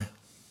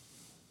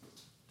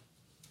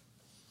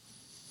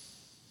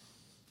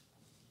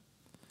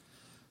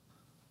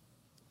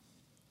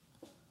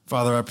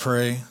Father, I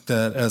pray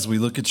that as we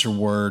look at your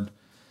word,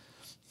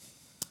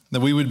 that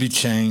we would be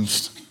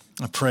changed.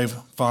 I pray,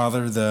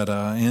 Father, that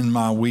in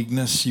my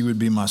weakness, you would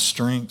be my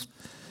strength.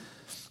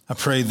 I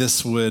pray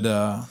this would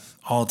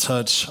all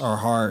touch our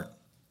heart.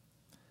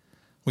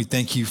 We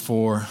thank you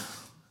for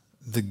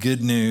the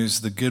good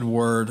news, the good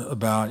word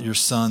about your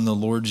Son, the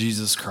Lord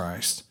Jesus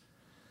Christ.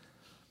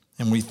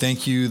 And we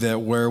thank you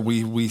that where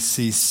we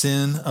see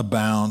sin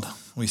abound,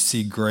 we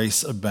see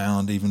grace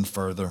abound even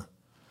further.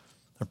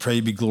 I pray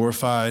you be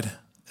glorified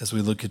as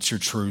we look at your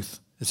truth.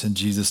 It's in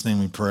Jesus' name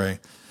we pray.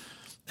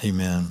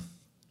 Amen.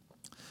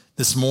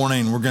 This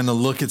morning, we're going to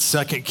look at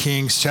 2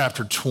 Kings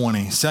chapter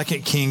 20. 2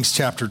 Kings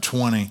chapter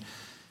 20.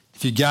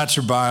 If you got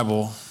your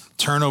Bible,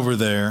 turn over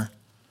there.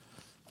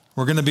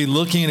 We're going to be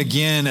looking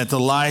again at the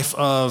life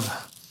of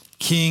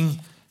King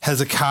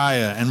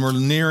Hezekiah, and we're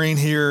nearing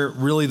here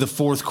really the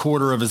fourth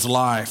quarter of his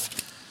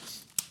life.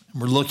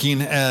 We're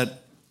looking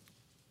at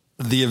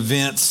the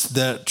events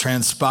that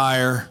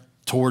transpire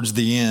towards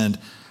the end.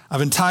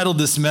 I've entitled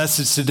this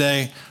message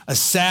today, A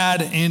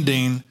Sad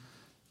Ending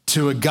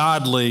to a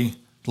Godly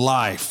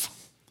Life.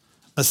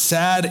 A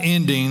sad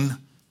ending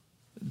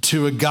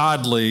to a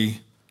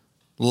godly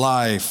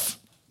life.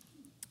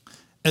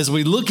 As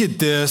we look at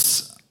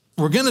this,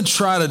 we're going to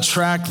try to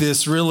track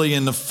this really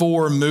in the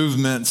four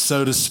movements,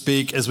 so to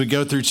speak, as we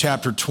go through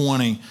chapter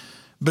 20.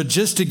 But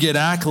just to get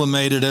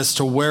acclimated as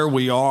to where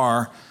we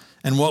are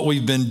and what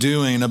we've been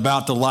doing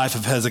about the life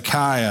of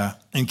Hezekiah,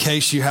 in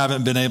case you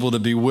haven't been able to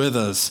be with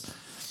us.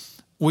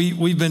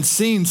 We've been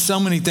seeing so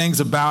many things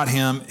about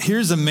him.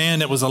 Here's a man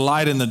that was a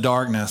light in the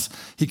darkness.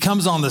 He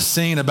comes on the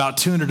scene about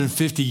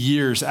 250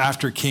 years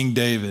after King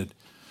David.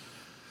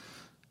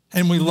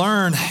 And we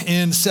learn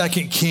in 2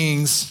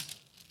 Kings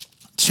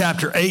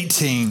chapter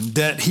 18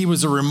 that he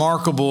was a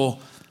remarkable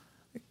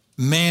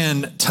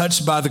man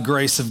touched by the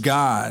grace of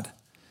God.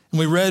 And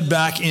we read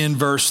back in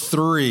verse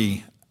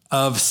 3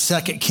 of 2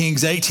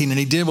 Kings 18, and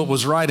he did what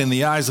was right in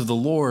the eyes of the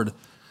Lord,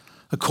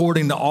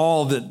 according to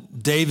all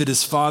that David,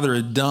 his father,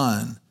 had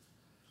done.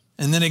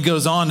 And then it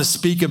goes on to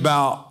speak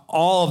about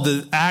all of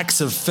the acts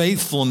of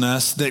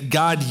faithfulness that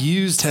God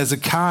used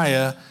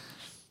Hezekiah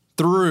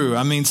through.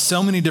 I mean,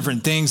 so many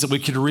different things that we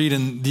could read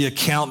in the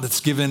account that's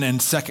given in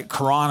 2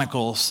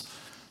 Chronicles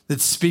that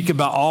speak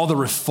about all the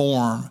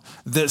reform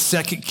that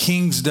 2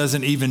 Kings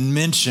doesn't even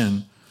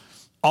mention.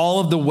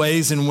 All of the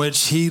ways in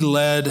which he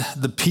led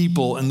the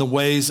people in the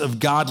ways of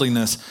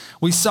godliness.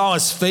 We saw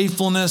his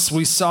faithfulness.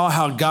 We saw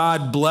how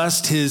God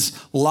blessed his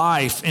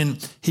life, and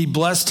he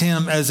blessed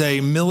him as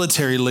a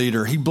military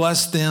leader. He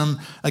blessed them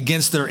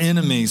against their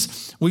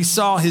enemies. We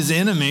saw his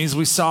enemies.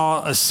 We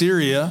saw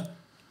Assyria.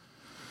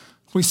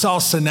 We saw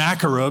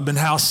Sennacherib, and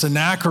how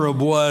Sennacherib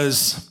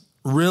was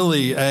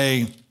really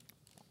a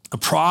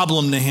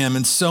problem to him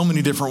in so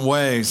many different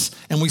ways.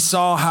 And we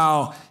saw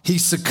how he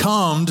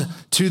succumbed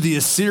to the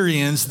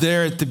Assyrians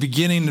there at the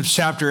beginning of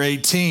chapter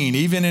 18,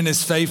 even in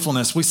his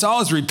faithfulness. We saw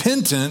his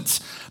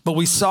repentance, but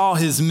we saw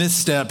his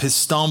misstep, his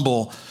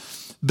stumble.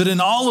 But in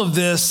all of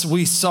this,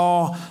 we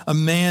saw a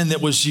man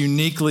that was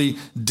uniquely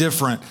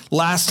different.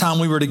 Last time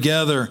we were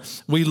together,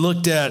 we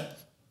looked at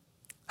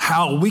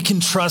how we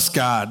can trust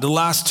God. The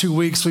last 2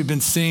 weeks, we've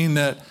been seeing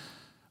that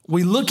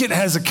we look at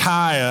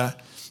Hezekiah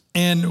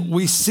and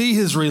we see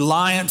his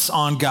reliance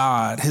on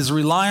God. His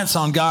reliance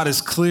on God is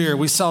clear.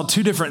 We saw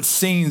two different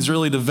scenes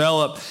really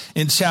develop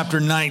in chapter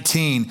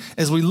 19.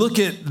 As we look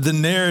at the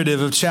narrative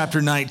of chapter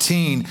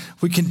 19,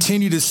 we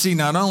continue to see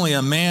not only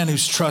a man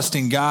who's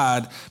trusting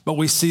God, but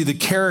we see the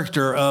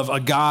character of a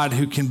God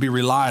who can be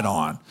relied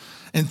on.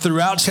 And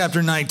throughout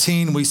chapter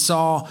 19, we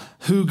saw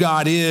who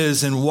God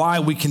is and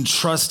why we can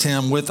trust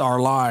him with our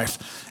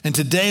life. And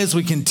today, as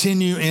we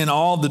continue in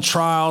all the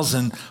trials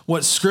and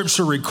what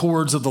Scripture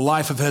records of the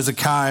life of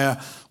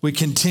Hezekiah, we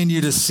continue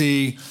to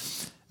see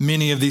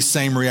many of these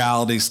same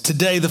realities.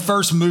 Today, the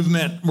first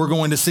movement we're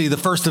going to see, the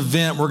first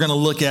event, we're going to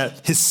look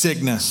at his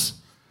sickness.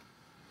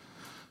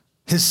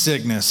 His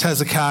sickness.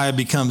 Hezekiah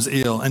becomes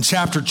ill. In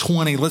chapter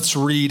 20, let's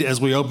read as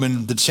we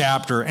open the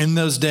chapter. In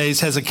those days,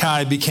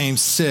 Hezekiah became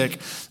sick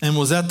and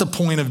was at the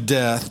point of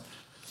death.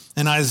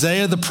 And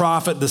Isaiah the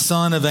prophet, the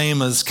son of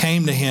Amos,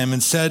 came to him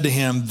and said to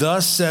him,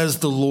 "Thus says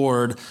the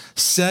Lord,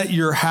 set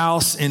your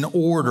house in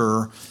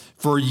order,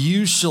 for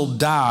you shall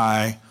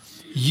die,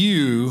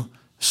 you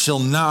shall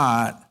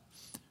not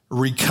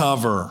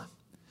recover."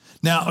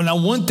 Now,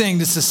 one thing,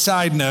 just a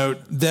side note,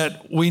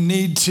 that we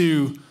need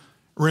to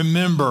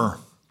remember.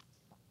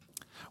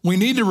 We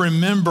need to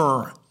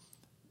remember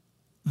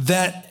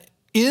that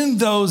in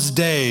those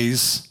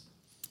days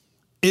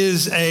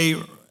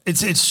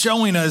it's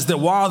showing us that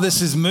while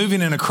this is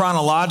moving in a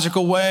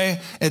chronological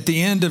way, at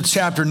the end of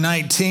chapter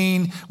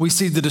 19, we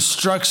see the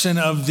destruction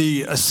of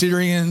the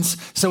Assyrians.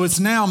 So it's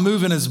now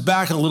moving us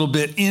back a little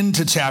bit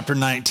into chapter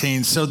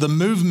 19. So the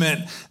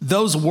movement,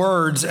 those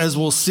words, as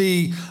we'll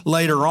see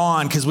later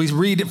on, because we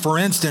read it, for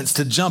instance,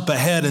 to jump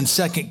ahead in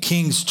 2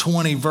 Kings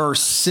 20,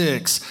 verse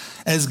 6,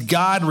 as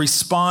God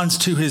responds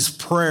to his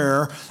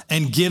prayer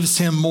and gives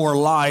him more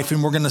life.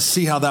 And we're going to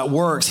see how that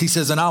works. He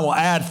says, and I will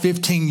add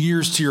 15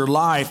 years to your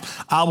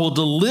life. I will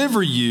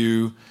deliver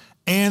you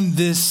and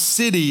this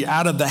city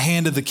out of the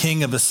hand of the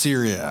king of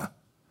Assyria.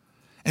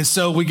 And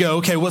so we go,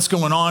 okay, what's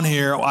going on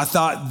here? I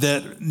thought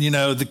that,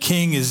 the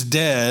king is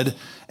dead.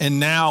 And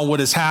now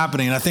what is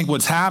happening? I think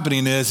what's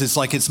happening is it's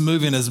like it's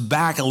moving us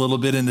back a little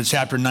bit into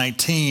chapter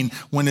 19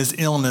 when his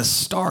illness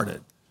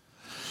started.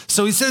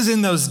 So he says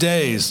in those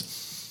days,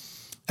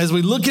 as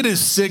we look at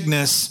his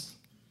sickness,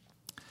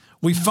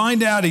 we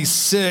find out he's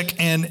sick,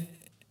 and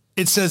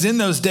it says in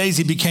those days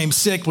he became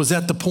sick, was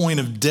at the point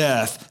of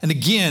death. And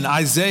again,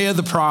 Isaiah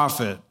the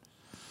prophet,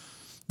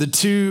 the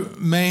two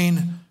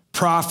main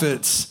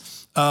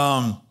prophets,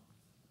 the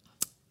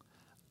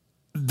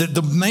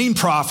main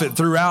prophet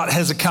throughout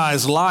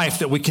Hezekiah's life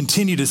that we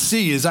continue to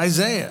see is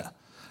Isaiah.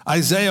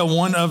 Isaiah,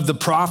 one of the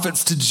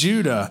prophets to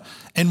Judah.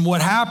 And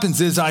what happens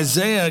is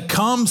Isaiah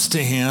comes to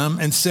him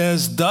and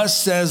says, thus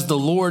says the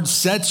Lord,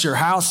 set your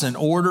house in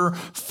order,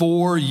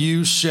 for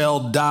you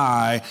shall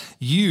die.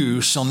 You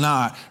shall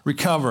not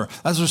recover.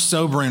 Those are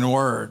sobering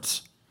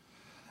words.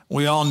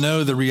 We all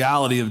know the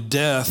reality of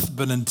death,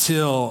 but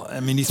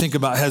you think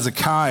about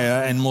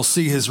Hezekiah, and we'll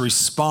see his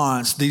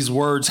response. These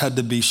words had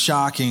to be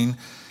shocking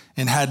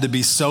and had to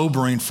be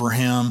sobering for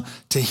him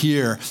to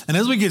hear. And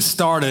as we get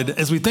started,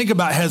 as we think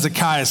about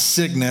Hezekiah's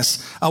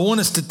sickness, I want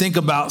us to think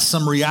about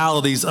some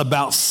realities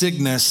about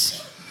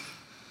sickness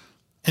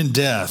and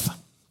death.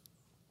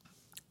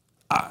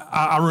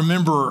 I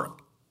remember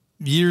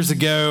years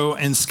ago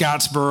in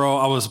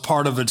Scottsboro, I was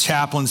part of a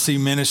chaplaincy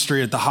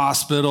ministry at the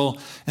hospital,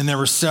 and there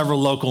were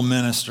several local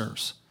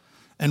ministers.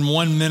 And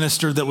one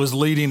minister that was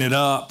leading it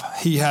up,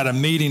 he had a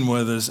meeting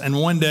with us. And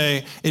one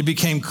day it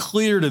became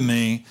clear to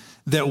me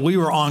that we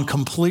were on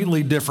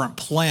completely different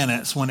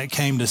planets when it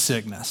came to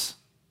sickness.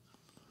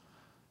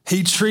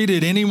 He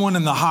treated anyone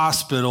in the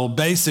hospital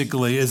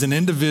basically as an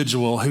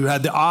individual who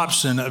had the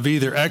option of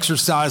either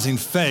exercising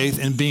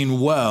faith and being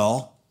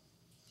well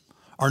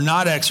or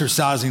not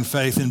exercising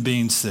faith and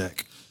being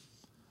sick.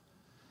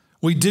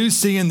 We do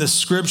see in the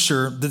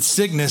scripture that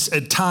sickness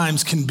at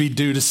times can be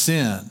due to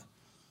sin.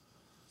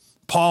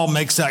 Paul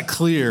makes that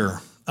clear.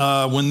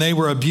 When they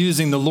were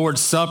abusing the Lord's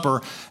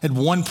Supper, at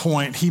one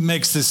point, he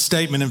makes this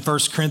statement in 1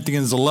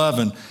 Corinthians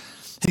 11.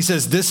 He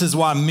says, this is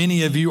why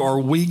many of you are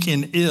weak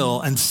and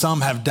ill, and some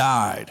have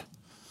died.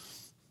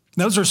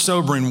 Those are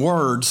sobering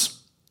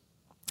words,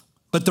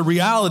 but the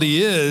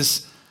reality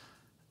is,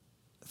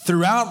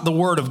 throughout the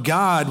Word of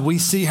God, we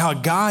see how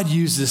God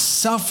uses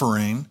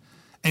suffering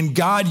and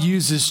God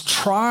uses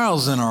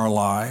trials in our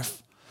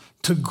life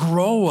to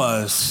grow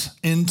us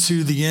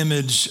into the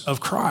image of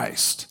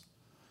Christ.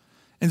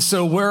 And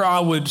so where I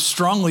would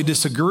strongly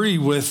disagree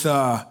with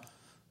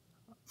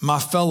my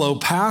fellow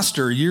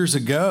pastor years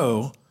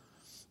ago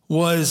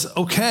was,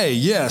 okay,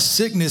 yes,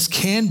 sickness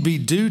can be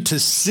due to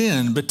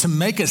sin, but to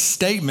make a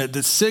statement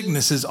that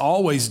sickness is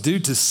always due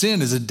to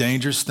sin is a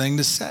dangerous thing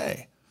to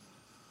say.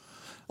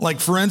 Like,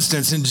 for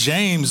instance, in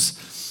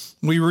James,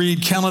 we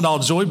read, count it all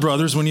joy,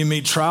 brothers, when you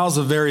meet trials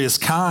of various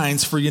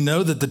kinds, for you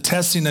know that the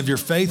testing of your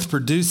faith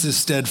produces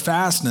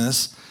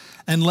steadfastness,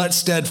 and let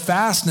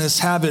steadfastness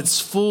have its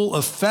full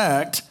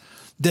effect,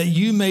 that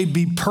you may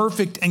be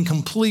perfect and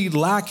complete,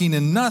 lacking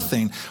in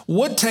nothing.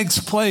 What takes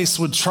place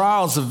with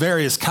trials of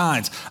various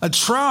kinds? A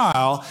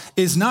trial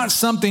is not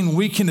something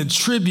we can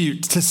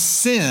attribute to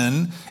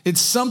sin. It's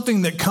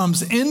something that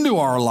comes into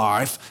our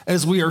life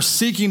as we are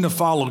seeking to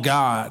follow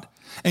God.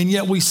 And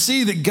yet we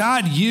see that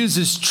God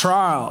uses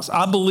trials.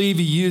 I believe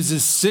he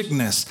uses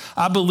sickness.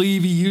 I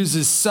believe he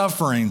uses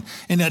suffering.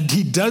 And that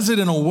he does it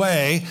in a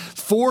way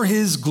for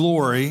his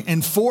glory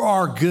and for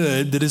our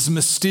good that is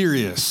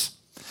mysterious.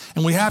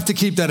 And we have to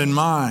keep that in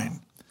mind.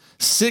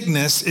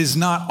 Sickness is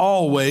not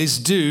always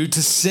due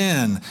to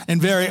sin.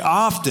 And very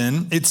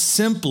often it's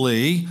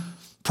simply,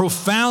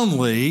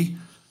 profoundly,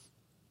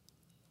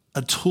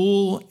 a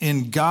tool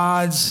in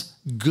God's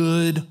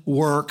good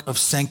work of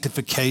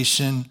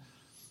sanctification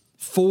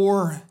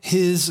for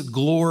his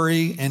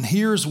glory. And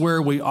here's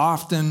where we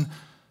often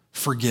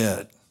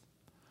forget.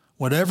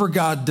 Whatever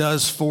God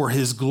does for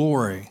his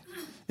glory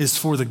is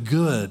for the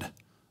good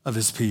of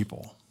his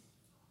people.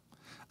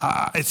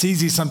 It's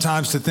easy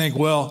sometimes to think,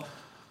 well,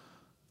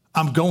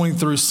 I'm going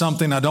through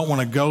something I don't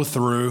want to go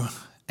through,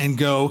 and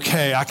go,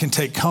 okay, I can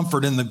take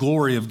comfort in the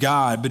glory of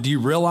God. But do you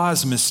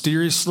realize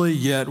mysteriously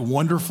yet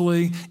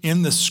wonderfully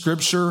in the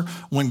scripture,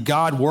 when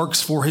God works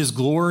for his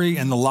glory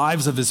in the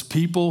lives of his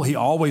people, he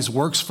always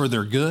works for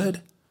their good?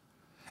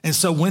 And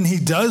so when he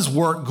does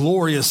work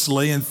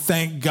gloriously, and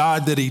thank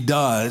God that he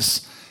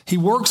does, he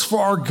works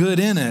for our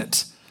good in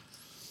it.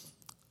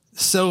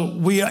 So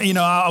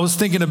I was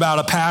thinking about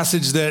a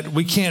passage that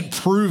we can't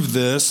prove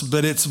this,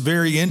 but it's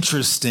very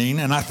interesting.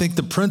 And I think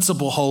the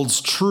principle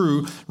holds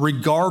true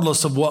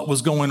regardless of what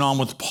was going on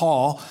with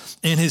Paul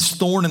and his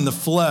thorn in the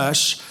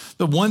flesh.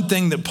 The one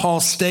thing that Paul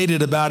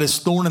stated about his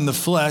thorn in the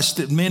flesh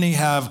that many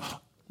have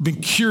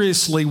been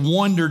curiously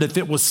wondered if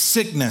it was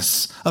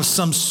sickness of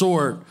some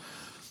sort.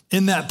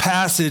 In that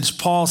passage,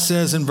 Paul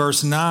says in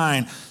verse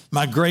 9,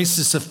 my grace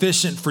is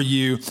sufficient for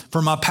you,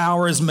 for my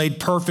power is made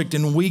perfect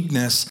in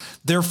weakness.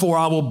 Therefore,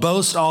 I will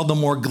boast all the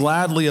more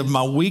gladly of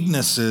my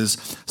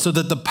weaknesses, so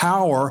that the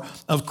power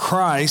of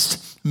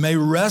Christ may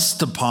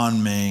rest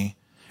upon me.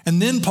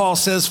 And then Paul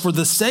says, for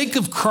the sake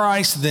of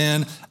Christ,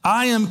 then,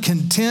 I am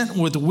content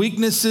with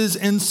weaknesses,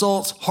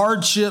 insults,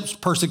 hardships,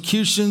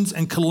 persecutions,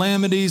 and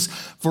calamities.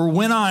 For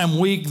when I am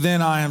weak,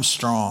 then I am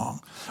strong.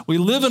 We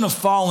live in a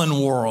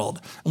fallen world,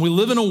 and we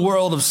live in a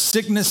world of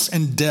sickness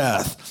and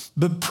death.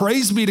 But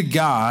praise be to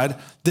God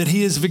that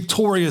he is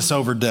victorious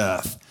over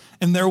death.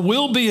 And there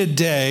will be a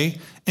day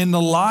in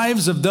the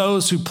lives of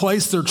those who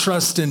place their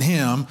trust in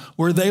him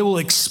where they will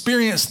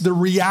experience the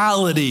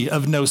reality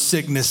of no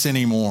sickness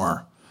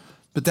anymore.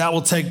 But that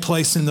will take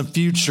place in the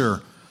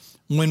future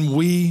when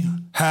we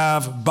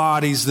have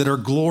bodies that are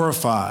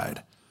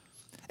glorified.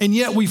 And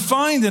yet we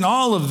find in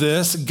all of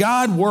this,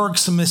 God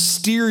works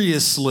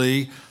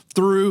mysteriously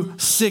through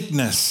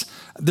sickness.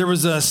 There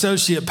was an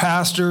associate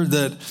pastor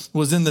that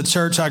was in the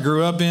church I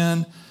grew up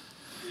in.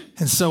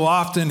 And so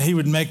often he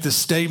would make the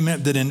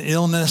statement that in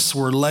illness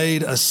we're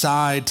laid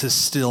aside to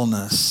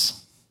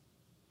stillness.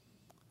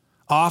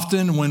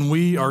 Often when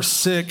we are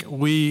sick,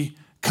 we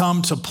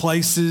come to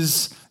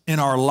places in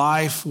our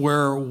life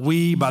where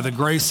we, by the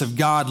grace of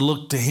God,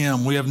 look to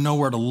him. We have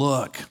nowhere to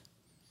look.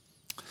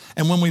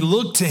 And when we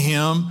look to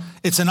him,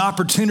 it's an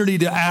opportunity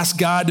to ask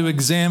God to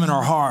examine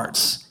our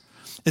hearts.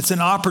 It's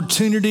an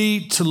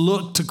opportunity to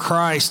look to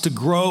Christ, to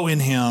grow in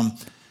him.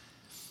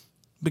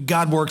 But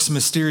God works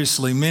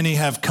mysteriously. Many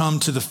have come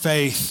to the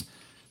faith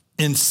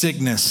in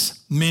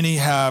sickness. Many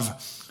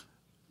have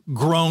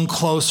grown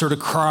closer to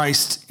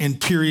Christ in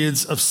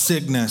periods of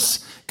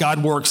sickness.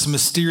 God works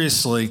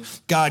mysteriously.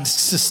 God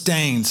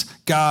sustains.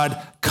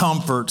 God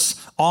comforts.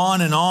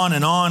 On and on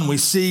and on we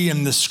see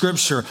in the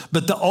scripture.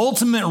 But the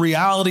ultimate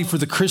reality for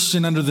the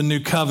Christian under the new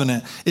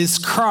covenant is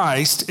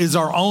Christ is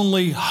our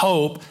only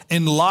hope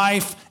in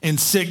life, in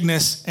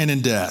sickness, and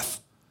in death.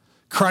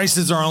 Christ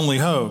is our only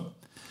hope.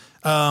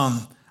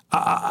 And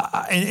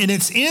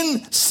it's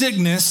in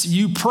sickness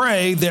you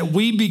pray that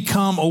we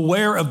become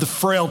aware of the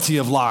frailty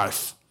of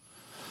life,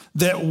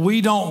 that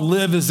we don't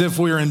live as if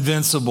we're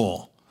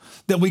invincible,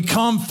 that we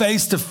come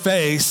face to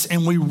face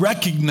and we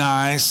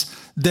recognize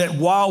that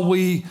while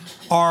we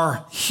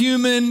are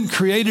human,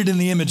 created in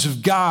the image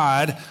of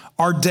God,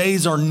 our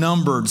days are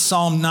numbered.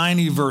 Psalm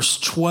 90, verse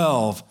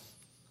 12,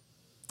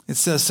 it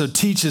says, so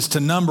teach us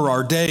to number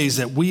our days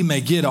that we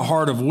may get a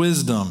heart of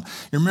wisdom.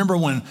 You remember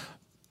when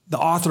the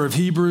author of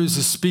Hebrews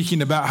is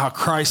speaking about how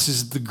Christ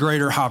is the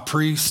greater high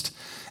priest.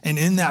 And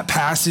in that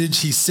passage,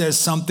 he says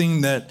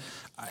something that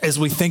as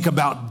we think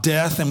about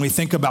death and we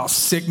think about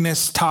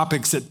sickness,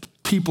 topics that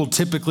people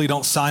typically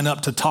don't sign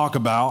up to talk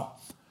about,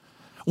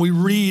 we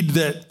read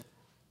that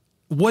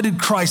what did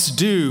Christ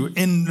do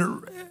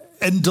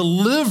and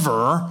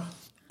deliver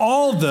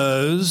all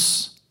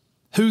those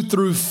who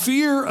through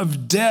fear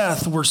of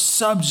death were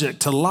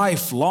subject to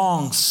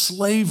lifelong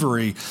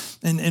slavery.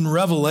 In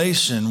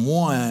Revelation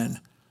 1,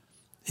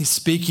 he's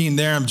speaking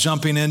there. I'm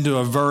jumping into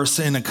a verse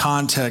in a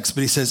context,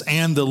 but he says,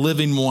 and the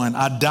living one,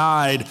 I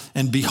died,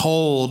 and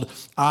behold,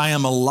 I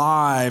am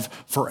alive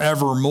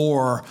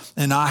forevermore,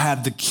 and I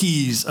have the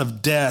keys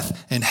of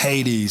death and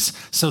Hades.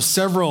 So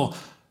several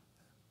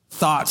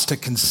thoughts to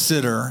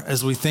consider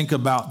as we think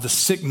about the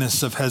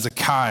sickness of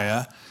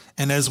Hezekiah,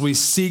 and as we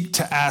seek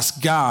to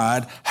ask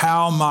God,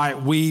 how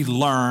might we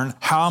learn?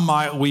 How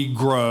might we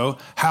grow?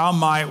 How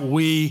might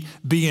we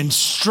be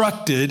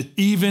instructed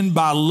even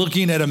by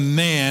looking at a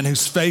man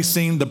who's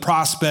facing the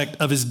prospect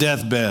of his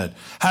deathbed?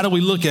 How do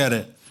we look at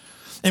it?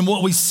 And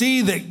what we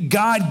see that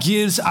God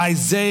gives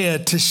Isaiah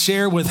to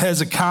share with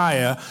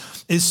Hezekiah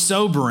is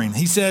sobering.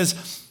 He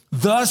says,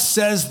 thus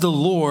says the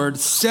Lord,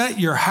 set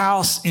your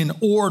house in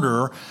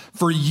order,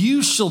 for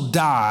you shall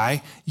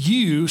die,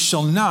 you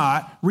shall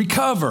not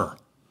recover.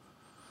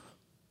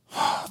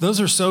 Those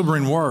are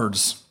sobering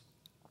words.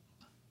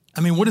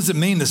 I mean, what does it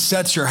mean to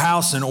set your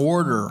house in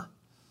order?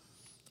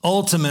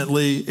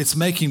 Ultimately, it's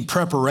making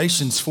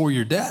preparations for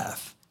your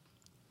death.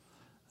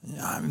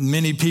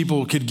 Many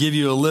people could give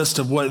you a list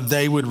of what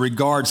they would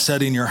regard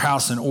setting your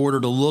house in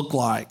order to look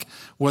like,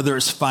 whether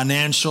it's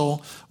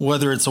financial,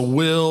 whether it's a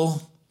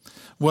will,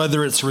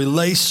 whether it's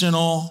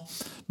relational.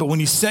 But when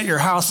you set your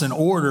house in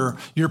order,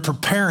 you're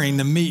preparing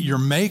to meet your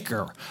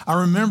maker.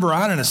 I remember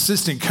I had an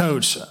assistant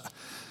coach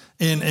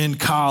in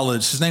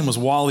college. His name was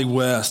Wally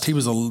West. He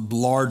was a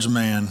large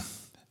man.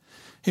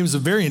 He was a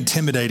very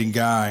intimidating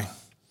guy.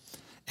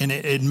 And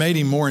it made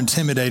him more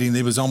intimidating that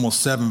he was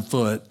almost 7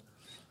 foot.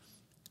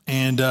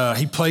 And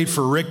he played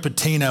for Rick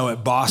Pitino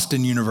at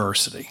Boston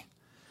University.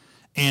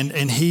 And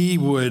he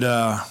was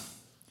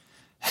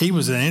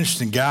an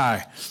interesting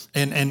guy.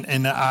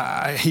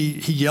 And he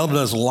yelled at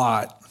us a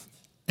lot.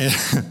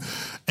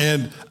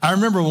 And I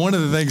remember one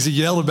of the things he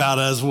yelled about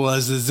us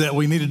is that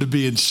we needed to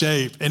be in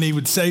shape. And he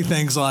would say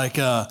things like,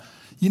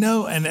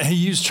 and he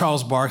used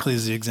Charles Barkley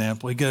as the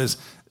example. He goes,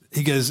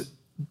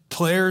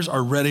 players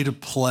are ready to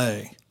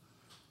play.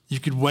 You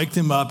could wake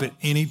them up at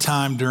any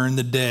time during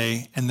the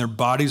day and their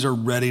bodies are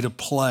ready to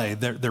play.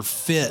 They're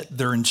fit,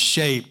 they're in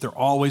shape, they're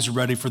always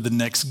ready for the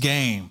next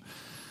game.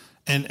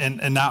 And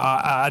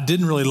I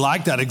didn't really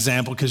like that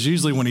example because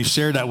usually when he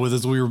shared that with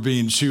us, we were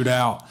being chewed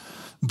out.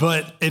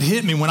 But it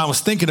hit me when I was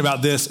thinking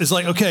about this. It's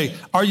like, okay,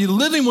 are you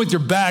living with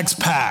your bags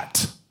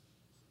packed?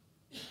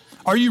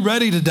 Are you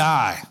ready to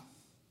die?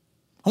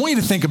 I want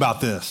you to think about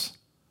this.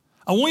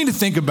 I want you to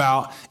think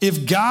about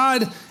if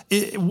God,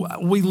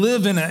 we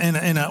live in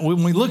a,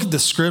 when we look at the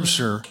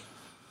scripture,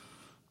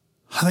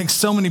 I think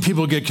so many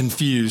people get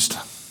confused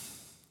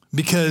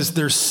because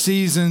there's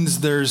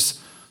seasons,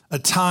 there's a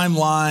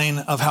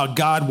timeline of how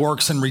God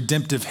works in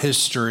redemptive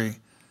history.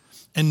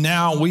 And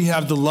now we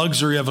have the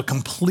luxury of a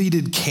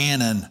completed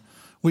canon.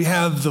 We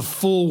have the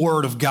full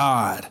word of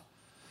God.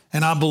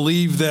 And I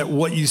believe that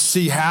what you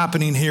see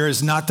happening here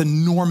is not the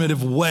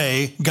normative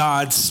way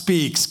God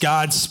speaks.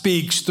 God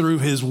speaks through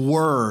his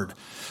word.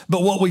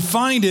 But what we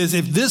find is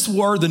if this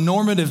were the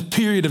normative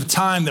period of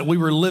time that we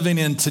were living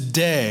in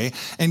today,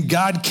 and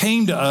God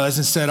came to us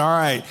and said, all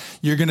right,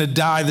 you're going to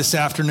die this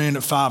afternoon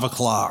at 5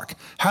 o'clock,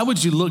 how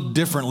would you look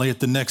differently at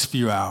the next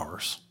few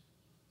hours?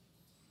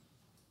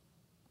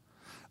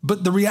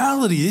 But the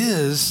reality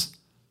is,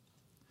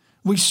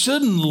 we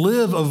shouldn't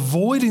live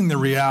avoiding the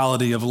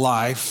reality of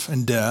life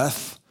and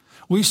death.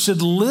 We should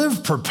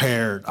live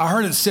prepared. I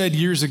heard it said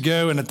years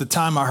ago, and at the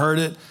time I heard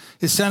it,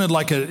 it sounded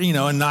like a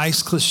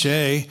nice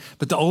cliche,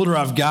 but the older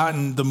I've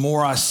gotten, the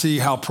more I see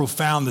how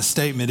profound the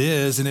statement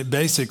is. And it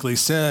basically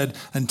said,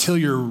 until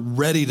you're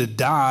ready to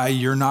die,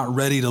 you're not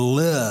ready to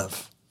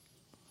live.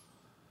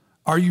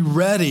 Are you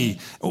ready?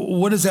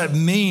 What does that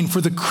mean for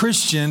the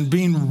Christian?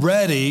 Being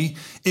ready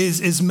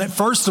is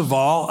first of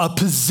all, a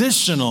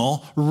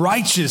positional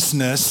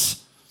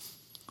righteousness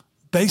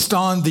based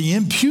on the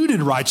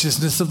imputed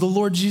righteousness of the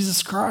Lord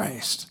Jesus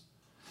Christ.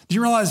 Do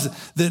you realize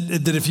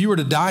that if you were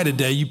to die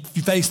today, you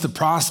face the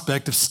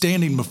prospect of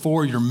standing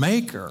before your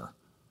Maker?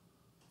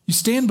 You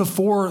stand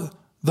before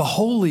the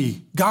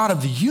holy God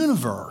of the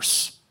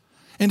universe.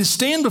 And to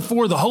stand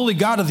before the holy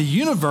God of the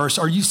universe,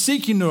 are you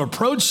seeking to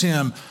approach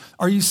him?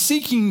 Are you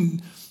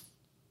seeking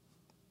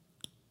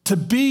to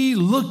be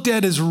looked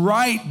at as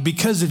right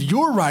because of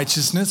your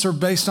righteousness or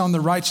based on the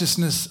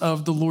righteousness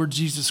of the Lord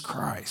Jesus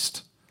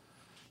Christ?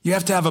 You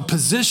have to have a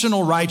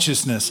positional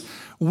righteousness.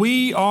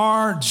 We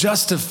are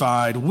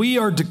justified. We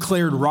are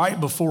declared right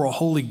before a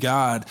holy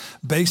God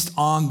based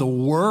on the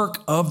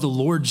work of the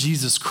Lord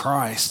Jesus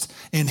Christ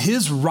and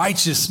his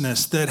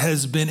righteousness that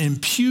has been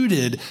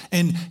imputed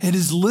and it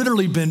has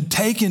literally been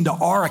taken to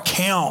our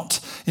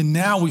account. And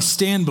now we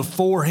stand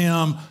before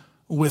him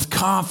with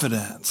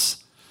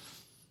confidence.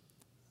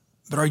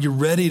 But are you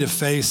ready to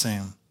face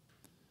him?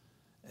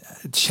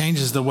 It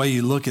changes the way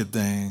you look at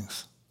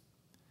things.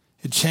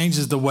 It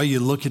changes the way you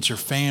look at your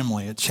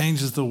family. It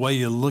changes the way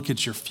you look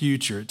at your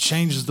future. It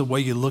changes the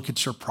way you look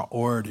at your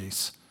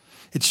priorities.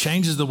 It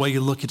changes the way you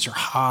look at your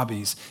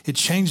hobbies. It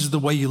changes the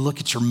way you look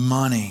at your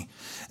money.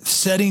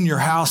 Setting your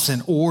house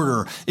in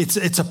order.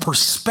 It's a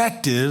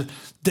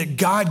perspective that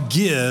God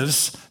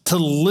gives to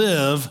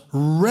live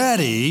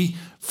ready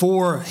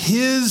for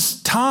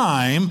his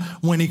time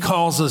when he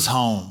calls us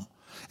home.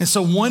 And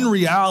so one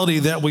reality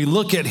that we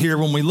look at here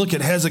when we look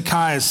at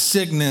Hezekiah's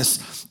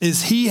sickness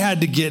is he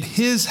had to get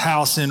his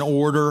house in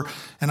order.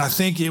 And I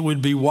think it would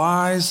be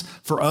wise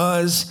for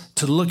us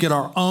to look at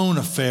our own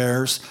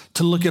affairs,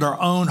 to look at our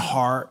own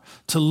heart,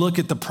 to look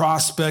at the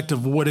prospect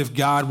of what if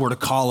God were to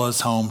call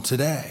us home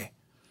today.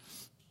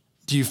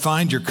 Do you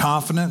find your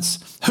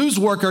confidence? Whose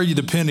work are you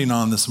depending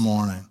on this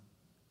morning?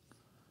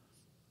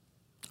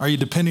 Are you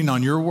depending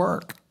on your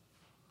work,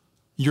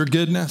 your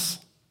goodness,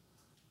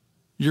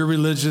 your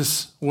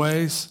religious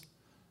ways?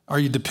 Are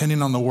you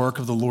depending on the work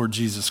of the Lord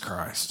Jesus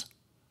Christ?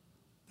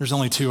 There's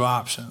only two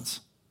options.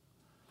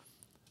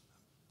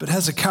 But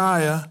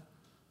Hezekiah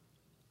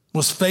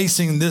was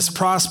facing this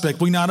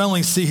prospect. We not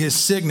only see his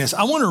sickness.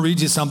 I want to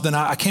read you something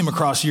I came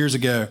across years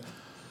ago.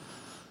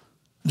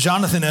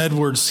 Jonathan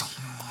Edwards,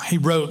 he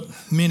wrote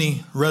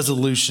many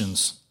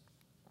resolutions.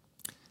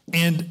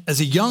 And as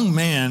a young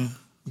man,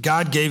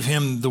 God gave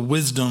him the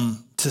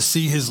wisdom to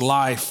see his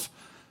life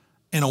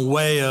in a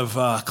way of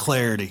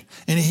clarity.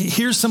 And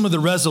here's some of the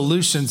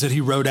resolutions that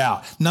he wrote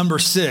out. Number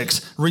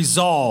 6,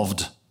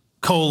 resolved,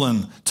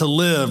 to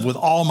live with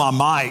all my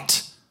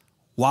might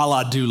while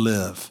I do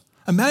live.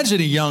 Imagine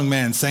a young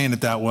man saying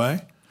it that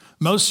way.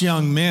 Most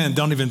young men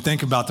don't even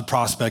think about the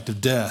prospect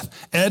of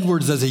death.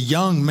 Edwards, as a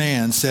young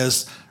man,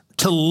 says,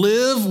 to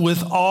live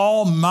with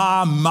all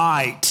my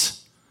might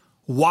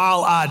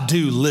while I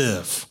do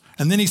live.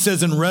 And then he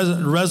says in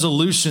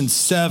resolution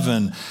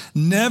 7,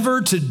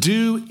 never to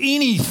do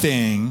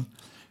anything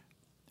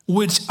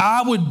which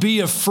I would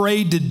be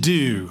afraid to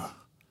do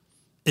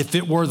if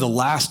it were the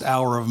last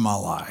hour of my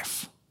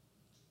life.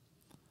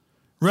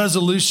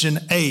 Resolution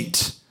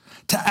 8,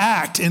 to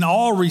act in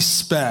all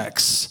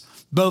respects,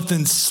 both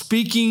in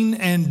speaking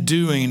and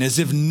doing, as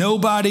if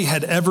nobody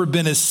had ever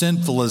been as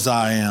sinful as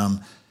I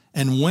am.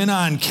 And when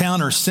I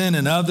encounter sin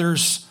in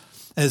others,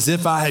 as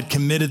if I had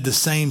committed the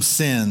same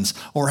sins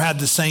or had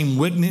the same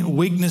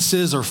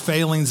weaknesses or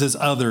failings as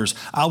others.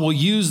 I will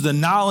use the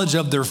knowledge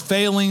of their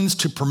failings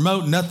to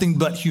promote nothing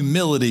but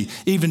humility,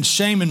 even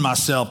shame in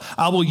myself.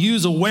 I will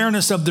use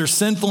awareness of their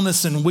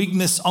sinfulness and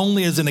weakness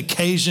only as an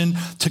occasion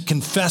to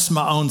confess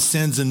my own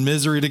sins and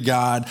misery to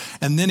God.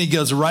 And then he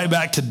goes right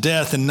back to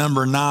death in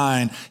number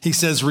 9. He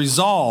says,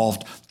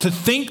 resolved to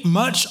think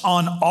much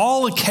on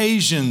all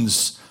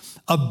occasions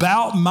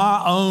about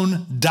my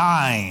own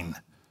dying,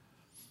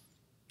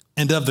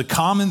 and of the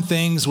common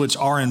things which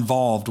are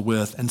involved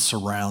with and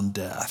surround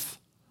death.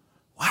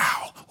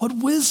 Wow, what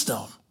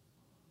wisdom.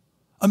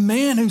 A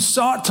man who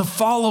sought to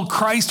follow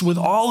Christ with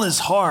all his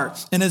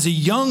heart, and as a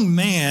young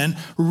man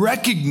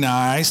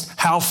recognized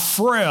how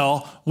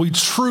frail we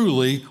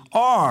truly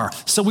are.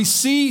 So we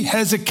see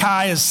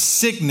Hezekiah's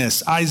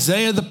sickness.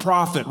 Isaiah the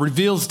prophet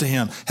reveals to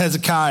him,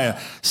 Hezekiah,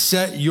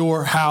 set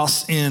your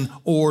house in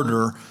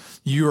order.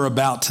 You're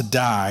about to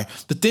die.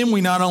 But then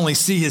we not only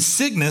see his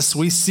sickness,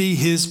 we see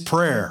his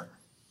prayer.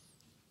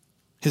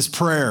 His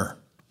prayer.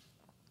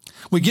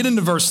 We get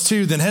into verse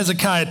 2. Then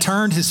Hezekiah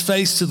turned his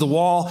face to the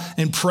wall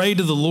and prayed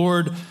to the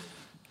Lord,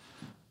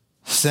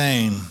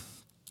 saying,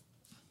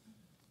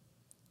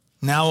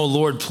 now, O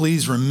Lord,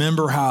 please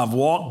remember how I've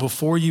walked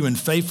before you in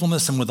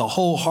faithfulness and with a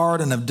whole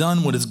heart and have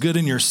done what is good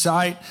in your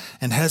sight.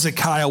 And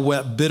Hezekiah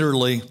wept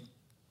bitterly.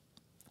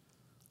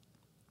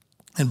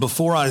 And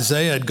before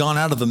Isaiah had gone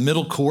out of the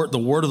middle court, the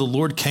word of the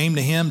Lord came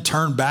to him,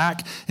 turn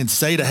back and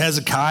say to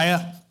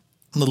Hezekiah,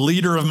 the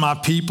leader of my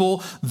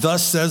people,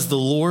 thus says the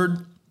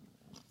Lord,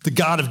 the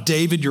God of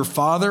David, your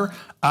father,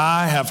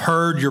 I have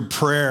heard your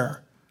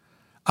prayer.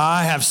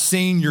 I have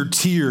seen your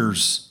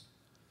tears.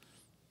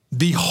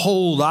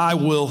 Behold, I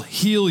will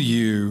heal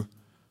you.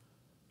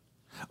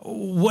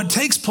 What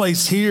takes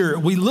place here,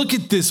 we look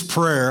at this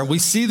prayer, we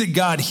see that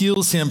God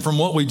heals him from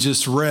what we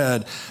just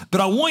read.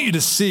 But I want you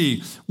to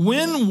see,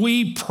 when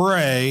we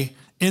pray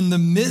in the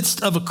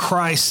midst of a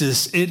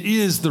crisis, it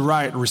is the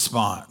right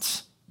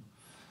response.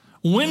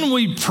 When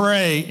we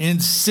pray in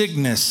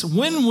sickness,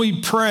 when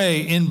we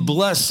pray in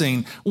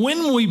blessing,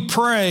 when we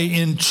pray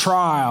in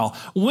trial,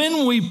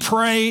 when we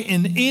pray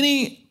in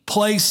any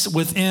place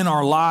within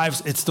our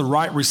lives, it's the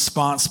right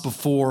response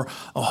before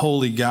a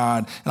holy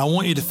God. And I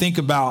want you to think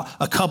about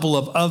a couple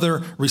of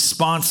other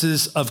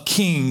responses of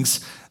kings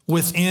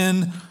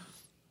within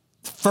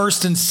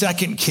 1st and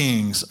 2nd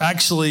Kings.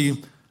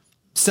 Actually,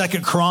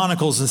 2nd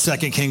Chronicles and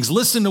 2nd Kings.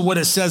 Listen to what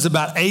it says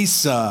about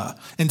Asa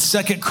in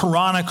 2nd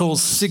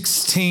Chronicles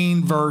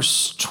 16,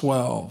 verse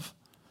 12.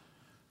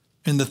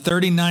 In the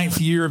 39th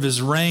year of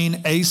his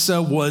reign,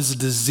 Asa was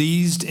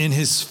diseased in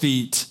his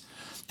feet,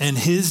 and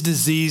his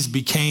disease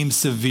became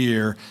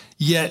severe.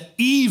 Yet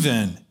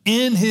even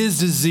in his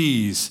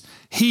disease,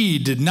 he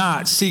did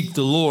not seek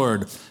the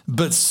Lord,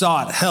 but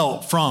sought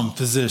help from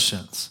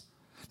physicians.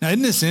 Now,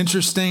 isn't this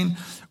interesting?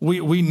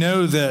 We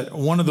know that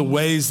one of the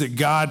ways that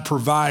God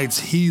provides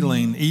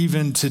healing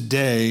even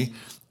today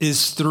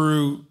is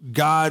through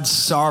God's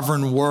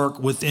sovereign work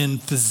within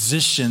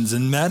physicians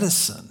and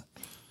medicine.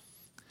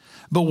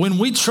 But when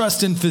we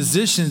trust in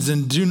physicians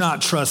and do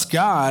not trust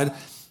God,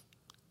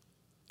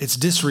 it's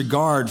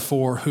disregard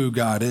for who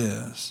God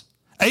is.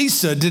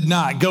 Asa did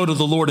not go to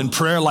the Lord in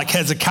prayer like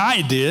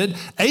Hezekiah did.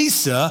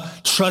 Asa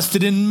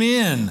trusted in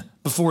men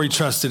before he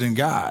trusted in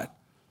God.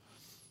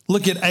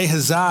 Look at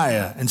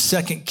Ahaziah in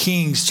 2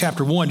 Kings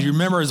chapter 1. Do you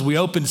remember as we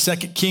opened 2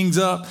 Kings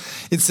up?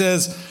 It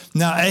says,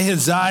 now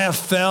Ahaziah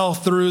fell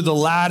through the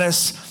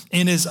lattice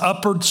in his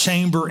upper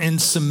chamber in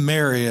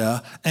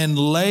Samaria and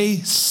lay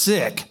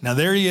sick. Now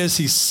there he is,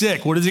 he's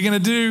sick. What is he going to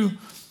do?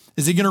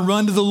 Is he going to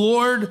run to the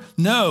Lord?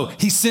 No,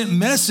 he sent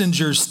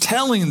messengers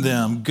telling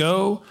them,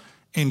 go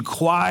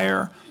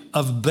inquire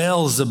of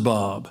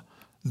Beelzebub,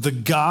 the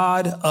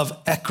god of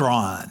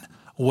Ekron,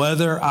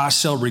 whether I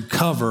shall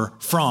recover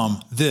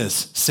from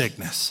this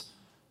sickness.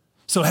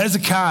 So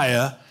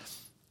Hezekiah,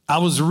 I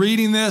was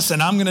reading this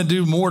and I'm going to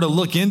do more to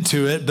look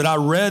into it, but I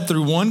read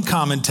through one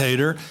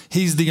commentator,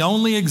 he's the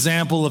only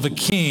example of a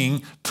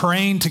king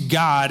praying to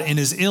God in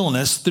his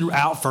illness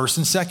throughout 1st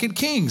and 2nd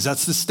Kings.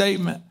 That's the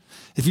statement.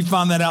 If you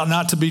find that out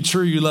not to be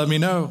true, you let me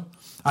know.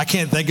 I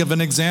can't think of an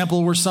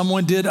example where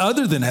someone did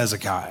other than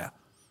Hezekiah.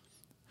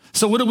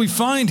 So what do we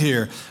find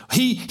here?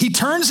 He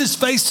turns his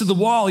face to the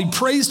wall. He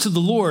prays to the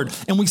Lord,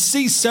 and we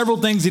see several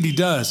things that he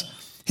does.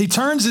 He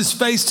turns his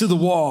face to the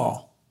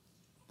wall.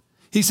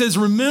 He says,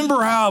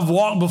 remember how I've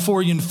walked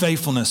before you in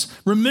faithfulness.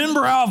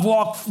 Remember how I've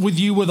walked with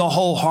you with a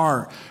whole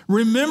heart.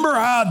 Remember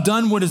how I've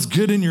done what is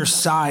good in your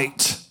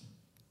sight.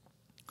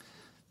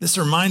 This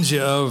reminds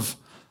you of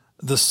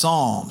the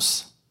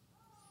Psalms.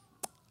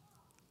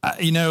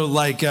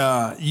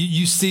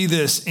 You see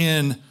this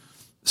in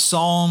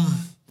Psalm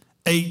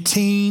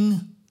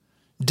 18.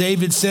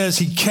 David says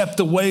he kept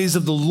the ways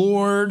of the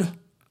Lord.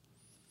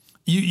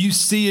 You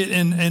see it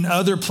in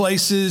other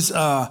places.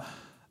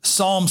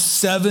 Psalm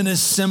 7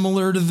 is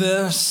similar to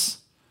this.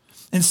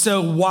 And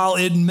so while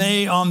it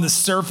may on the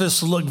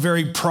surface look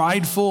very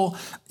prideful,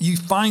 you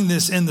find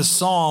this in the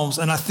Psalms.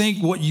 And I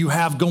think what you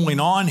have going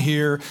on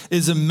here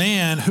is a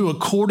man who,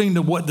 according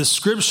to what the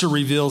scripture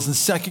reveals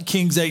in 2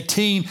 Kings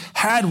 18,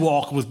 had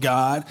walked with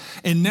God.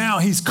 And now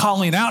he's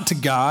calling out to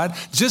God,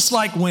 just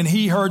like when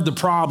he heard the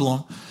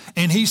problem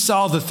and he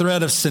saw the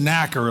threat of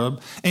Sennacherib,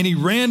 and he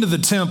ran to the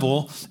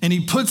temple and he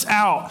puts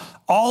out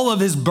all of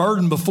his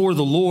burden before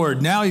the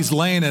Lord. Now he's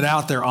laying it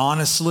out there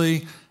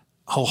honestly,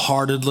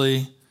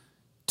 wholeheartedly,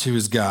 to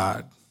his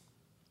God.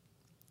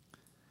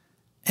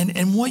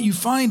 And what you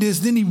find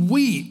is then he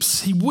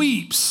weeps. He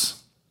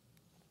weeps.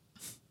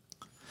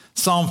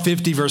 Psalm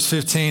 50, verse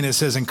 15, it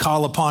says, "And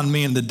call upon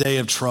me in the day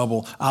of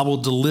trouble. I will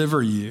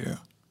deliver you,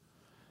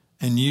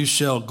 and you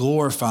shall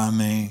glorify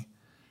me."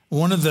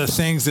 One of the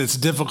things that's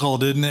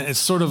difficult, isn't it? It's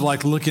sort of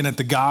like looking at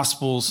the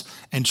Gospels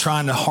and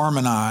trying to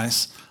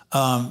harmonize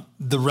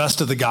the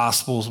rest of the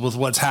Gospels with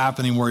what's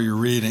happening where you're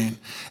reading.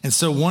 And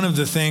so one of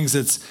the things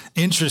that's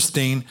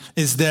interesting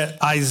is that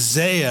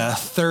Isaiah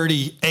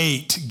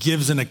 38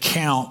 gives an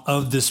account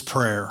of this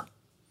prayer.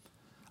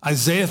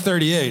 Isaiah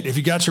 38, if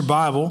you got your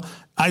Bible,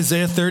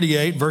 Isaiah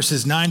 38,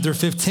 verses 9 through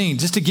 15,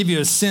 just to give you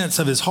a sense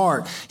of his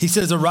heart. It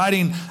says a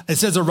writing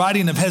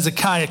of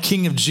Hezekiah,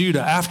 king of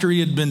Judah, after he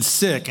had been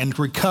sick and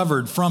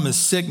recovered from his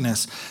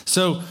sickness.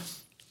 So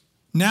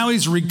now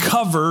he's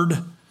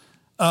recovered.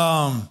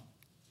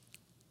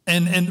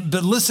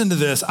 But listen to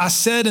this. "I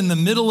said, in the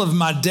middle of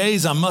my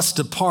days, I must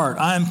depart.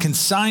 I am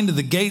consigned to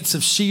the gates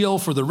of Sheol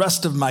for the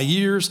rest of my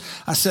years.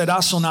 I said, I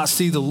shall not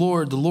see the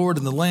Lord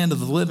in the land of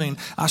the living.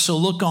 I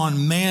shall look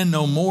on man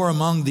no more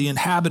among the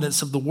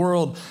inhabitants of the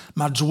world.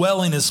 My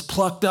dwelling is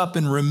plucked up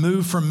and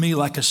removed from me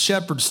like a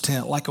shepherd's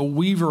tent. Like a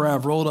weaver, I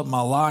have rolled up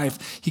my life.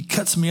 He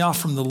cuts me off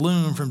from the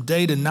loom. From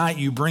day to night,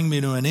 you bring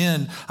me to an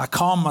end. I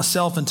calm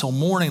myself until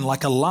morning.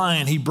 Like a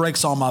lion, he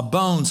breaks all my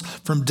bones.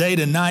 From day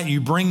to night, you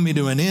bring me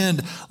to an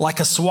end. Like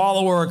a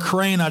swallow or a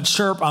crane, I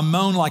chirp, I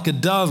moan like a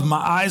dove. My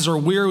eyes are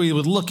weary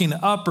with looking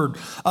upward.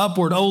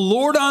 Oh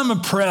Lord, I'm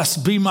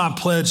oppressed. Be my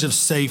pledge of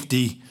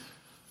safety."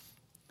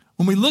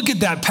 When we look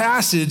at that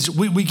passage,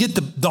 we get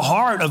the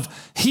heart of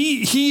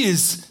he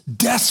is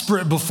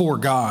desperate before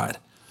God.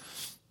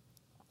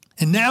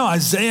 And now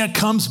Isaiah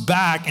comes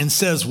back and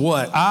says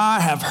what?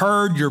 "I have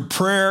heard your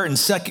prayer," in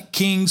 2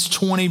 Kings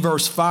 20,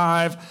 verse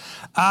 5.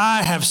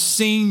 "I have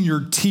seen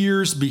your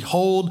tears.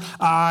 Behold,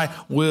 I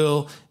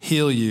will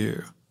heal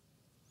you."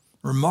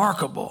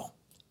 Remarkable.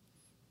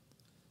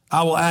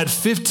 "I will add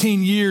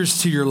 15 years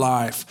to your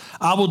life.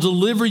 I will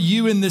deliver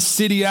you in this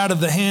city out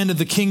of the hand of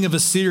the king of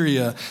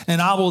Assyria, and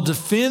I will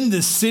defend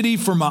this city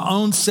for my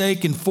own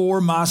sake and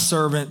for my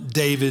servant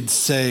David's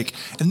sake."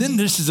 And then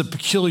this is a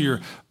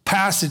peculiar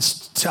passage,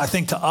 I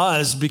think, to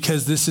us,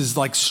 because this is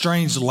like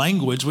strange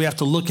language. We have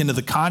to look into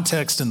the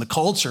context and the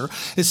culture.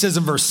 It says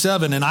in verse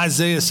 7, "And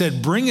Isaiah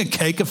said, bring a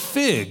cake of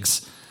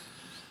figs,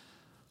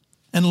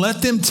 and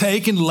let them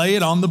take and lay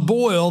it on the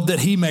boil that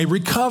he may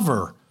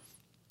recover."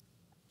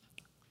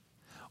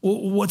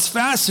 What's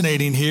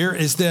fascinating here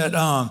is that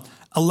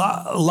a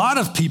lot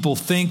of people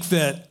think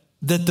that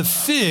the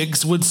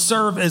figs would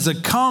serve as a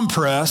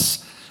compress,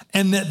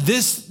 and that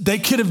they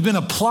could have been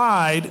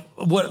applied,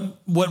 what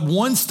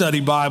one study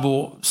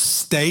Bible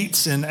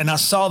states, and I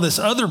saw this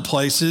other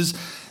places,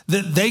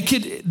 that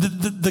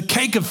the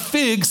cake of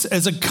figs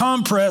as a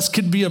compress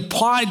could be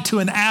applied to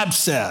an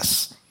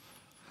abscess.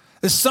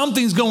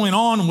 Something's going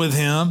on with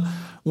him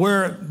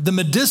where the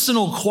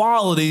medicinal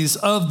qualities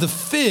of the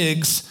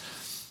figs,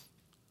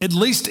 at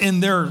least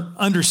in their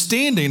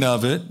understanding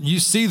of it, you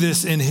see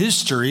this in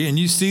history and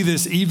you see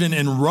this even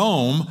in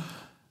Rome,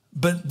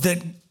 but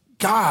that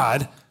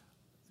God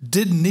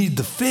didn't need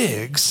the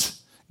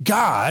figs.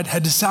 God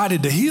had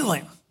decided to heal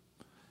him,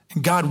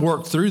 and God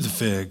worked through the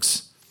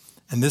figs,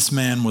 and this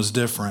man was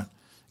different.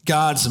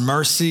 God's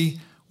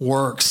mercy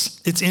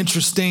works. It's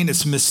interesting.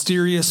 It's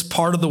mysterious.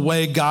 Part of the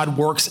way God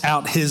works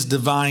out his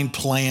divine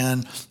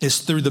plan is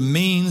through the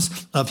means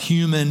of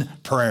human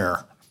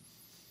prayer.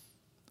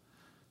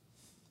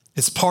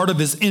 It's part of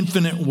his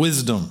infinite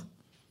wisdom,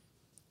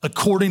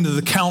 according to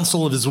the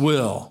counsel of his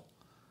will.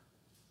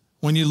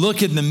 When you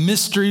look at the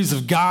mysteries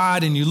of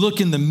God and you look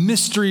in the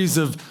mysteries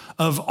of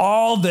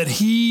all that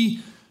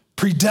he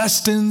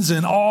predestines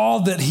and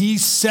all that he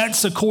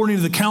sets according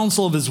to the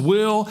counsel of his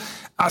will,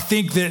 I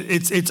think that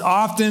it's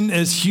often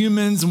as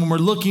humans, when we're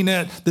looking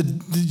at the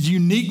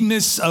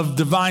uniqueness of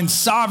divine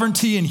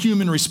sovereignty and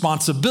human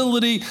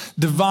responsibility,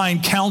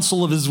 divine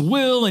counsel of his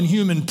will and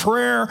human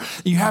prayer,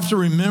 you have to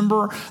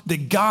remember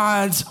that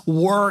God's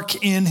work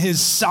in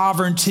his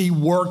sovereignty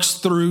works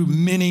through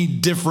many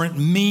different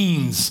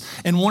means.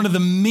 And one of the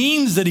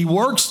means that he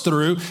works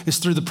through is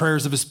through the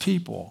prayers of his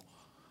people.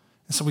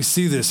 And so we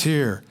see this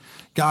here.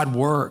 God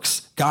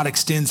works. God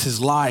extends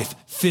his life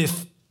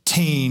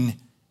 15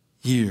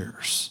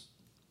 years.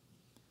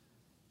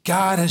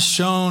 God has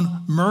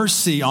shown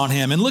mercy on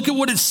him. And look at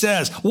what it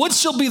says. "What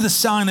shall be the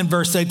sign," in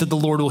verse 8, "that the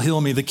Lord will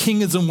heal me? The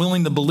king is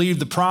unwilling to believe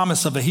the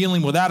promise of a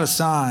healing without a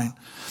sign."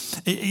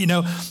 You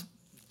know,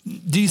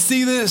 do you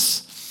see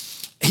this?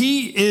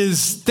 he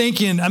is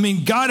thinking,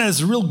 God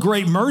has real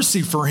great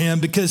mercy for him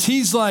because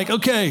he's like,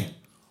 okay,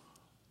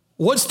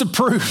 what's the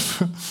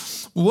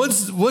proof?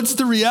 What's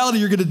the reality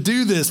you're going to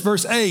do this?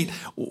 Verse 8,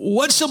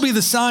 what shall be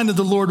the sign that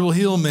the Lord will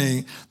heal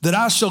me, that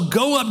I shall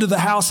go up to the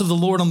house of the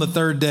Lord on the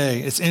third day?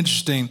 It's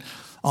interesting.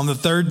 On the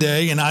third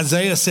day, and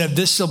Isaiah said,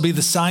 this shall be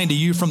the sign to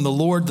you from the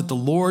Lord, that the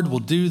Lord will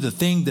do the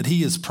thing that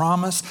he has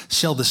promised.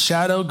 Shall the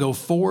shadow go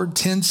forward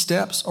 10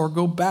 steps or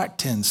go back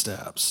 10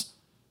 steps?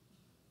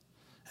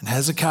 And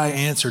Hezekiah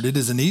answered, it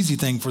is an easy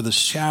thing for the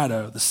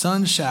shadow, the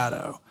sun's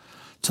shadow,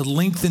 to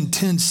lengthen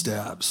 10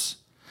 steps.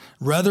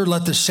 Rather,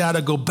 let the shadow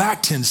go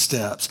back 10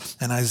 steps.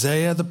 And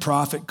Isaiah the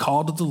prophet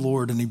called to the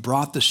Lord, and he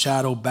brought the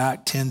shadow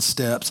back 10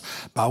 steps,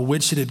 by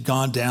which it had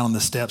gone down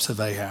the steps of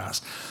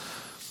Ahaz.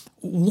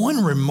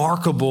 One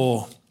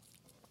remarkable,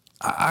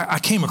 I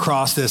came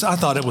across this. I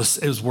thought it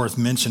was worth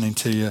mentioning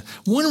to you.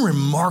 One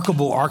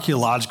remarkable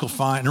archaeological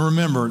find, and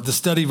remember, the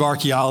study of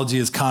archaeology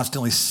is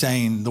constantly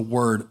saying the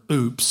word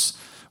oops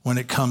when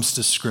it comes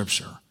to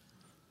Scripture.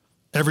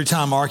 Every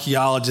time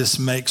archaeologists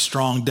make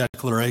strong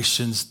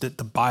declarations that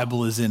the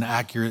Bible is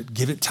inaccurate,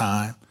 give it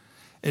time.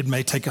 It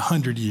may take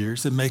 100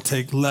 years. It may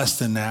take less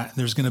than that. And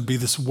there's going to be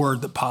this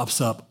word that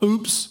pops up.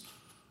 Oops,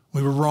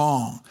 we were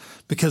wrong.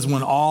 Because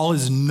when all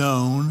is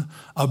known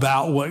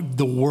about what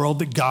the world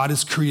that God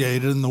has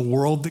created and the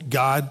world that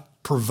God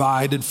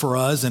provided for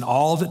us and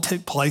all that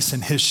took place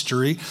in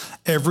history,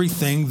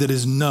 everything that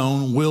is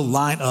known will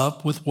line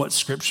up with what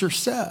Scripture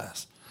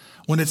says.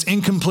 When it's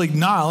incomplete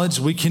knowledge,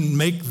 we can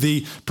make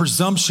the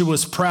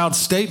presumptuous, proud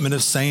statement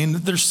of saying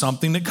that there's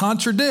something that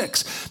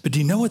contradicts. But do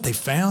you know what they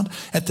found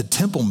at the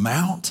Temple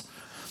Mount?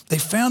 They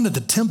found at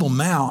the Temple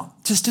Mount,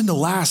 just in the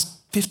last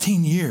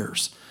 15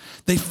 years,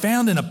 they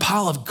found in a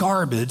pile of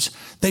garbage,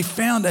 they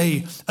found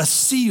a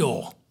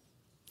seal.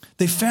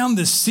 They found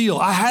this seal.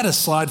 I had a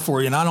slide for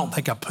you, and I don't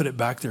think I put it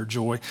back there,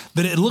 Joy,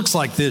 but it looks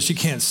like this. You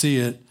can't see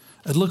it.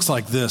 It looks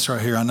like this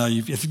right here. I know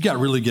if you've got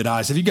really good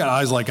eyes, if you've got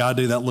eyes like I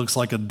do, that looks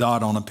like a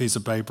dot on a piece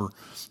of paper.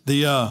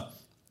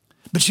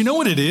 But you know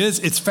what it is?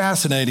 It's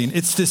fascinating.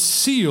 It's this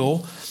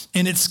seal,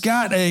 and it's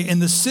got in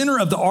the center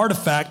of the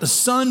artifact, the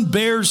sun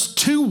bears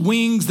two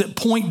wings that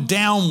point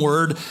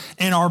downward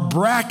and are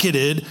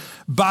bracketed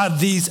by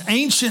these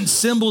ancient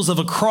symbols of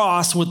a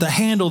cross with a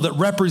handle that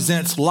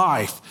represents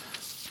life.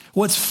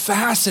 What's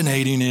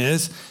fascinating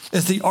is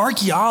the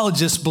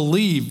archaeologists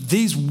believe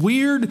these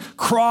weird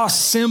cross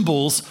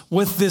symbols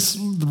with this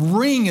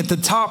ring at the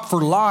top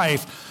for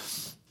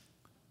life,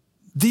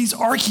 these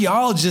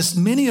archaeologists,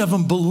 many of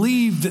them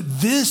believe that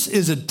this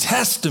is a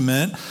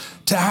testament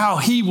to how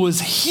he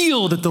was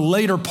healed at the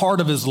later part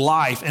of his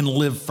life and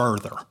lived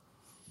further.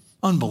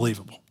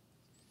 Unbelievable.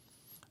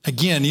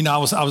 Again, I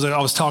was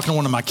talking to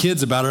one of my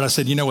kids about it. I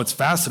said, what's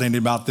fascinating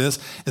about this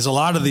is a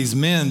lot of these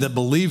men that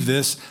believe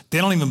this, they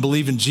don't even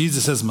believe in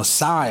Jesus as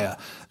Messiah.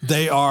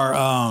 They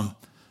are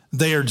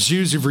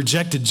Jews who've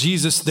rejected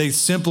Jesus. They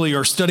simply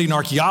are studying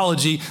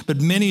archaeology, but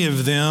many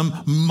of them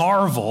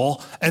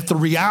marvel at the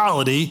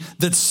reality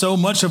that so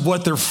much of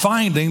what they're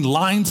finding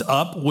lines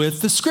up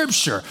with the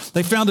Scripture.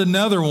 They found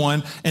another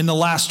one in the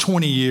last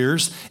 20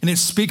 years, and it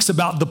speaks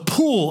about the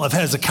pool of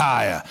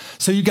Hezekiah.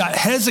 So you got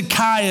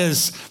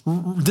Hezekiah's,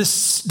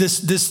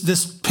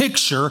 this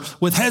picture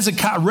with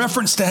Hezekiah,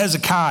 reference to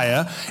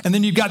Hezekiah, and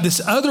then you got this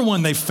other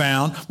one they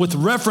found with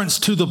reference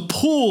to the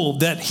pool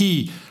that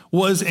he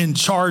was in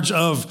charge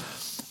of,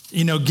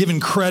 given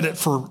credit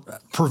for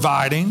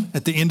providing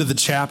at the end of the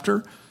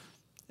chapter.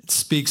 It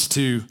speaks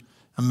to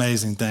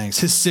amazing things.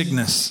 His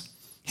sickness,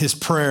 his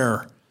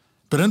prayer,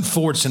 but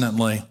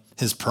unfortunately,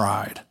 his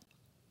pride.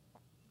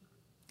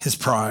 His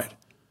pride.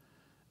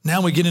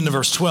 Now we get into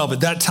verse 12. At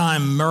that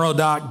time,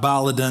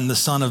 Merodach-Baladan, the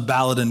son of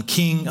Baladan,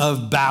 king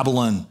of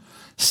Babylon,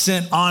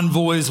 sent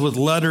envoys with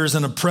letters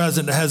and a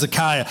present to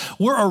Hezekiah.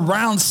 We're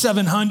around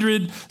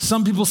 700.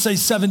 Some people say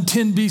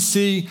 710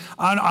 BC.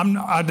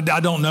 I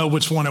don't know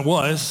which one it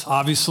was,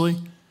 obviously.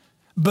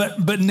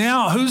 But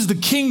now who's the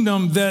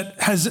kingdom that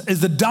is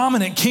the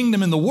dominant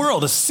kingdom in the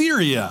world?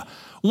 Assyria.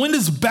 When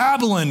does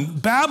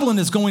Babylon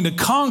is going to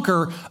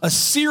conquer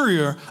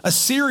Assyria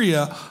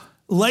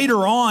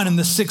later on in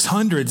the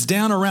 600s,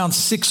 down around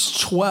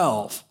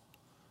 612,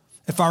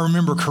 if I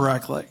remember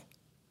correctly.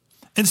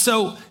 And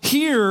so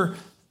here,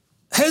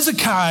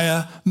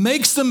 Hezekiah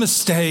makes the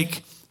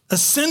mistake, a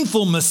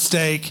sinful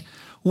mistake,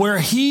 where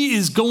he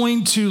is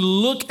going to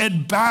look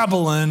at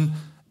Babylon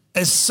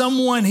as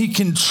someone he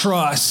can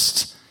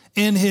trust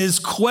in his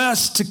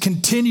quest to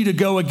continue to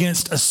go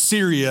against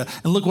Assyria.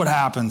 And look what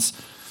happens.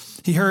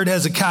 He heard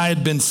Hezekiah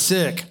had been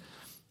sick,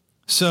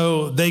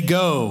 so they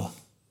go.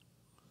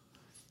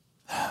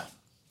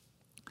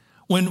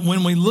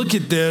 When we look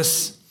at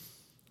this,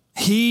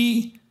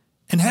 he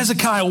and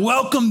Hezekiah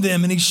welcomed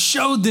them, and he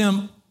showed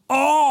them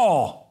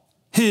all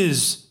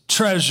his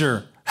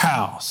treasure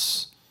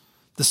house.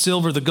 The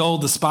silver, the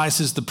gold, the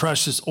spices, the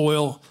precious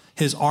oil,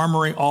 his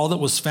armory, all that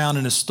was found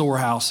in his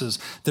storehouses.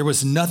 There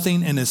was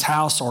nothing in his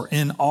house or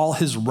in all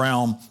his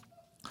realm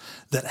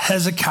that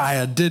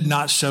Hezekiah did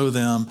not show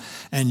them,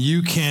 and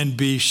you can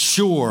be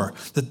sure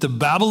that the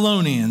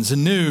Babylonians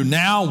knew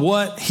now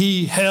what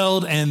he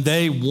held, and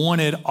they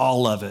wanted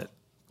all of it.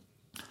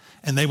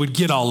 And they would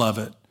get all of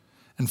it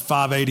in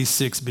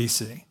 586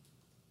 BC.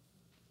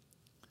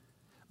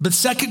 But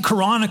 2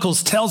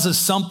 Chronicles tells us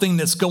something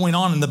that's going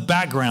on in the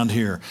background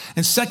here.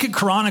 In 2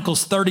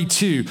 Chronicles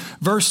 32,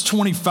 verse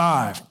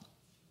 25,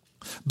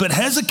 but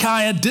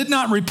Hezekiah did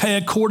not repay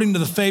according to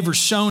the favor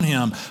shown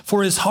him,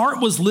 for his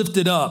heart was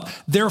lifted up.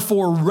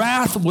 Therefore,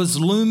 wrath was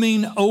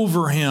looming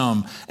over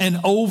him and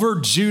over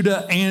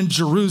Judah and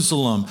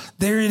Jerusalem.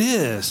 There it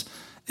is.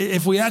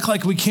 If we act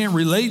like we can't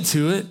relate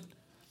to it,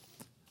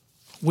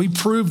 we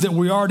prove that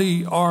we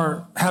already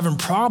are having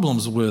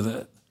problems with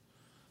it.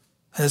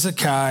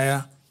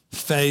 Hezekiah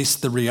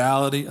faced the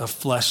reality of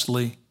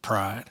fleshly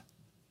pride.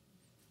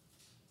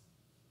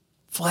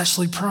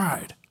 Fleshly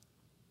pride.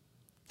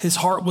 His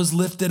heart was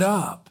lifted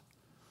up.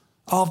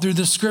 All through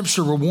the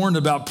scripture, we're warned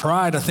about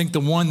pride. I think the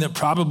one that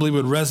probably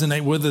would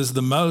resonate with us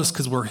the most,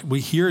 because we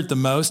hear it the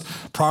most,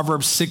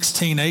 Proverbs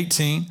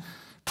 16:18.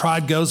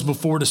 Pride goes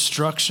before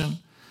destruction,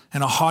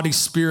 and a haughty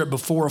spirit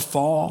before a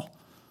fall.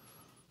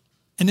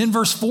 And in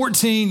verse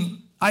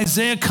 14,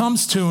 Isaiah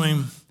comes to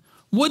him.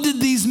 What did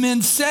these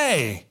men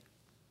say?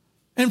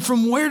 And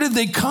from where did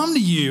they come to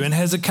you? And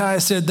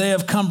Hezekiah said, they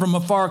have come from a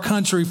far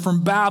country,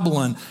 from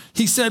Babylon.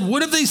 He said,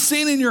 what have they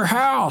seen in your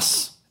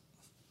house?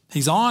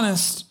 He's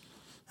honest.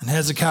 And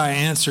Hezekiah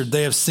answered,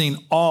 they have seen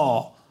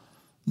all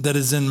that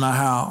is in my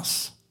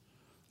house.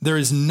 There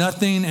is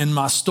nothing in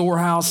my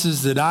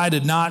storehouses that I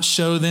did not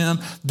show them.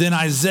 Then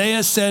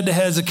Isaiah said to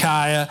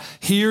Hezekiah,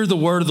 hear the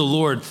word of the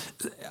Lord.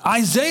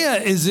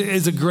 Isaiah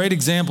is a great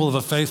example of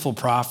a faithful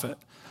prophet.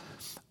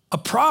 A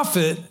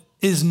prophet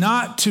is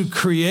not to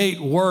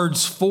create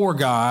words for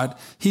God.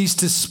 He's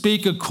to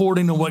speak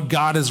according to what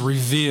God has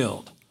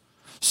revealed.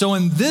 So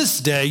in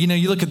this day,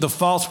 you look at the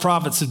false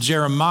prophets of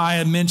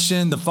Jeremiah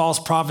mentioned, the false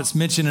prophets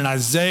mentioned in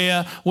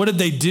Isaiah. What did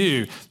they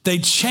do? They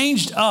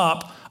changed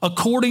up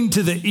according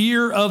to the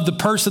ear of the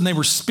person they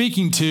were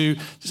speaking to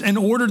in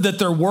order that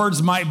their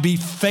words might be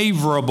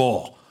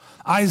favorable.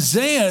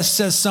 Isaiah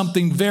says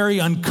something very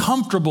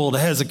uncomfortable to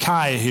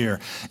Hezekiah here.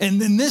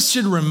 And this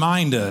should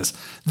remind us,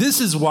 this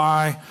is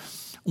why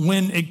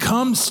when it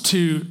comes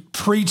to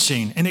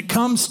preaching and it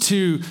comes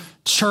to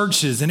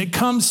churches and it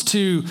comes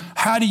to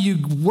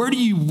where are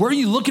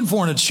you looking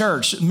for in a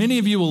church? Many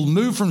of you will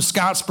move from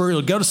Scottsboro,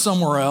 you'll go to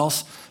somewhere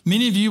else.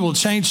 Many of you will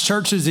change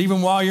churches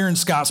even while you're in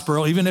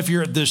Scottsboro, even if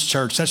you're at this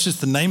church. That's just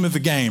the name of the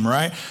game,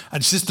 right?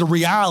 It's just the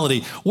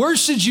reality. Where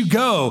should you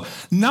go?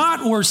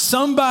 Not where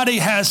somebody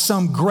has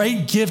some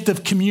great gift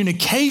of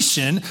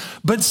communication,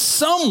 but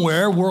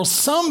somewhere where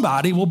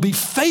somebody will be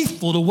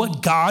faithful to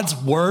what God's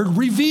word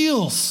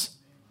reveals.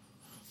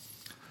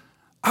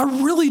 I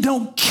really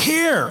don't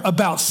care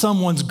about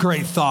someone's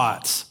great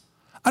thoughts.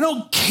 I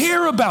don't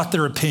care about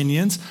their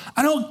opinions.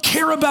 I don't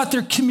care about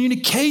their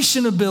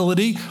communication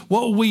ability.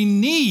 What we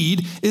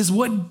need is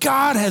what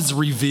God has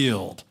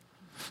revealed.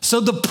 So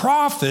the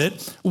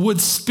prophet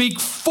would speak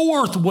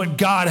forth what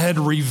God had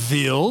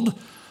revealed,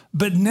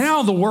 but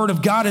now the word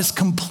of God is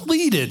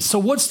completed. So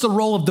what's the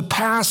role of the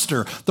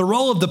pastor? The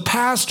role of the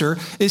pastor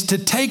is to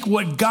take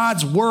what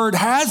God's word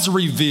has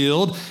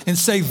revealed and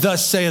say,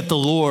 thus saith the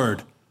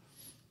Lord.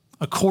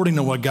 According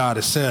to what God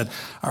has said.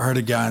 I heard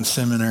a guy in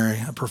seminary,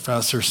 a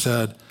professor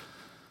said,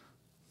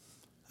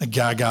 a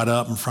guy got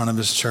up in front of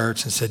his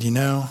church and said,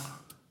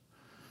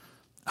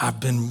 I've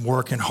been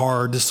working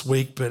hard this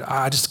week, but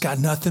I just got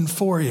nothing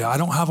for you. I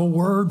don't have a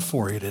word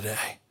for you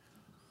today.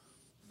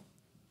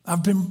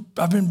 I've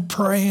been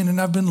praying and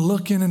I've been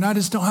looking and I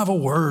just don't have a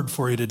word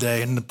for you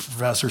today. And the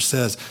professor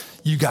says,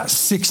 you got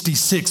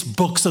 66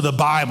 books of the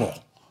Bible.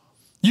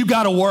 You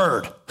got a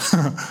word.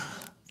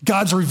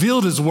 God's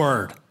revealed his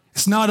word.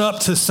 It's not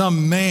up to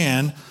some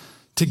man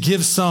to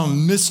give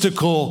some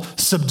mystical,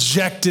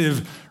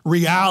 subjective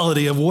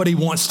reality of what he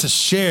wants to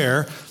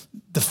share.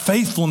 The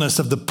faithfulness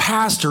of the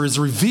pastor is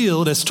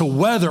revealed as to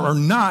whether or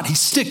not he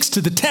sticks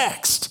to the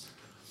text.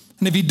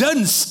 And if he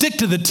doesn't stick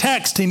to the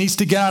text, he needs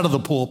to get out of the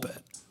pulpit.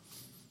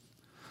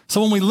 So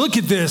when we look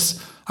at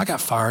this, I got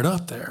fired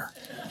up there.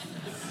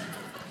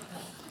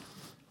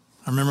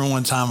 I remember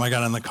one time I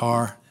got in the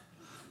car,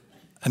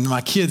 and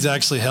my kids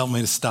actually helped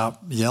me to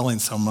stop yelling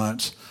so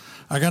much.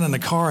 I got in the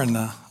car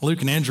and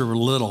Luke and Andrew were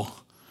little.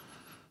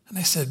 And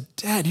they said,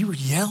 Dad, you were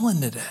yelling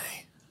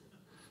today.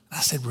 And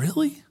I said,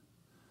 really?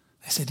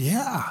 They said,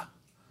 yeah.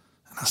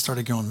 And I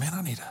started going, man,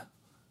 I need to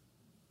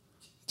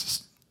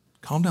just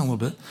calm down a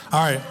little bit.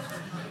 All right.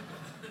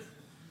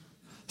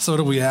 So what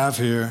do we have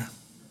here?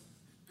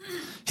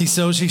 He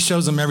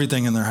shows them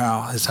everything in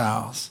his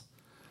house.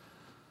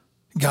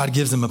 God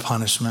gives them a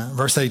punishment.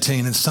 Verse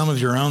 18, and some of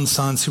your own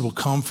sons who will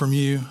come from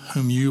you,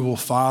 whom you will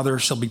father,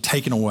 shall be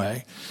taken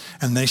away,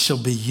 and they shall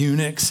be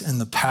eunuchs in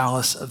the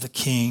palace of the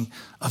king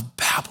of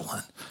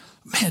Babylon.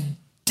 Man,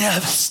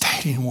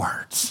 devastating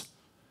words.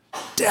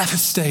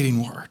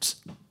 Devastating words.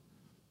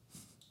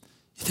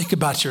 You think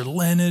about your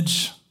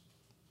lineage.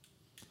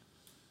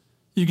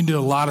 You can do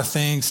a lot of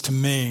things to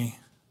me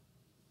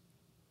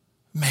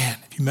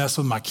you mess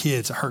with my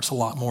kids, it hurts a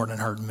lot more than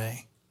hurting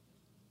me.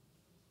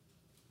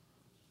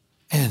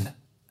 And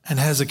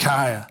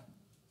Hezekiah,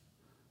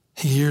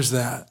 he hears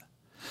that.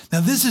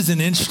 Now, this is an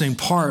interesting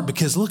part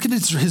because look at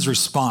his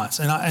response.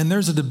 And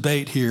there's a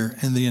debate here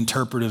in the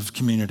interpretive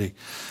community.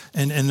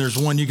 And there's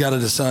one you got to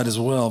decide as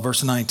well.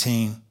 Verse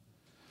 19.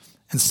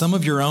 And some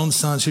of your own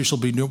sons who shall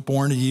be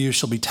born to you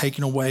shall be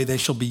taken away. They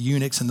shall be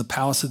eunuchs in the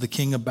palace of the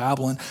king of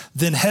Babylon.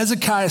 Then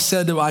Hezekiah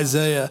said to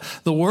Isaiah,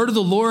 the word of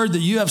the Lord that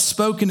you have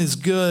spoken is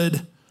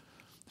good.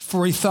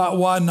 For he thought,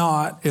 why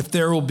not, if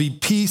there will be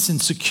peace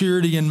and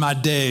security in my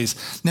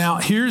days? Now,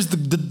 here's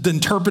the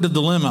interpretive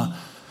dilemma.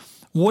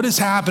 What is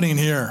happening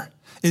here?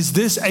 Is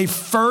this a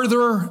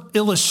further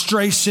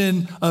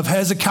illustration of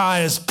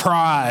Hezekiah's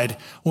pride,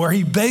 where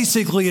he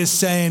basically is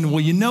saying, well,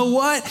 you know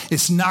what?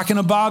 It's not going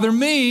to bother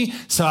me,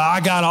 so I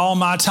got all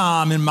my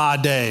time in my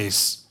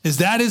days. Is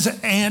that his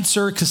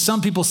answer? Because some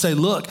people say,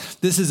 look,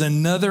 this is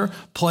another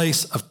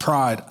place of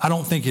pride. I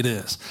don't think it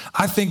is.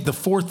 I think the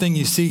fourth thing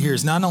you see here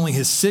is not only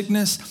his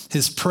sickness,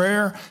 his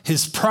prayer,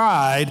 his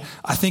pride,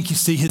 I think you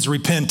see his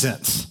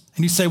repentance.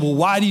 And you say, well,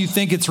 why do you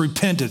think it's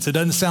repentance? It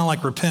doesn't sound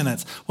like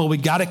repentance. Well, we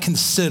got to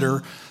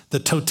consider the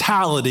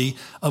totality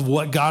of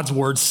what God's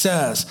word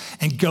says.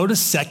 And go to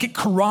 2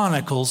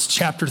 Chronicles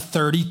chapter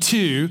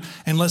 32,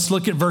 and let's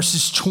look at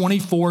verses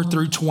 24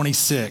 through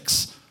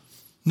 26.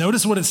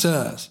 Notice what it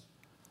says.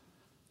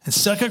 In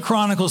 2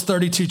 Chronicles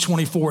 32,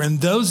 24, in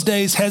those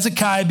days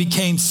Hezekiah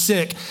became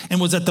sick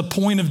and was at the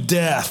point of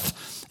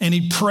death. And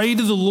he prayed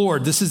to the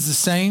Lord. This is the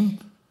same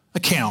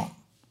account.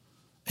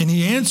 And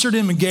he answered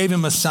him and gave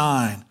him a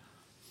sign.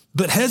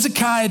 But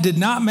Hezekiah did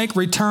not make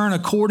return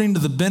according to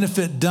the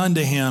benefit done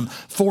to him,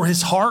 for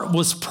his heart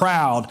was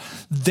proud.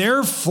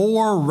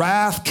 Therefore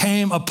wrath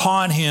came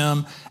upon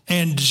him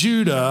and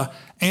Judah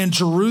and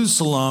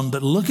Jerusalem.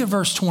 But look at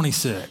verse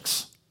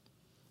 26.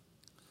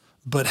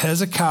 But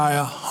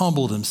Hezekiah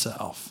humbled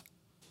himself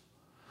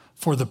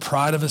for the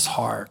pride of his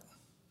heart,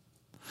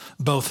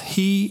 both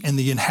he and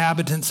the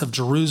inhabitants of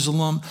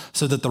Jerusalem,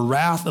 so that the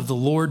wrath of the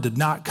Lord did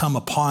not come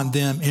upon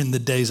them in the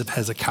days of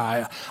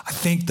Hezekiah. I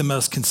think the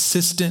most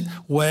consistent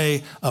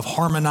way of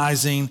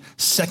harmonizing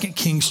 2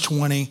 Kings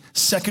 20,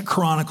 2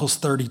 Chronicles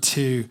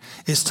 32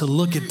 is to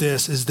look at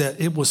this, is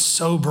that it was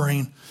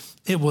sobering,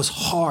 it was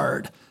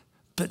hard,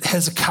 but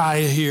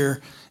Hezekiah here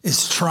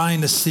is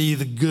trying to see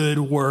the good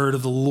word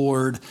of the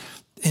Lord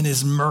in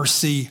his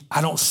mercy.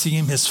 I don't see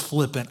him as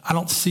flippant. I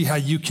don't see how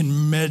you can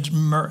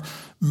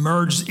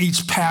merge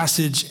each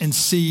passage and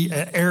see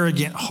an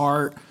arrogant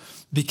heart,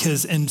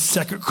 because in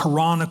 2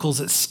 Chronicles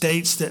it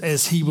states that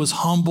as he was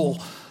humble,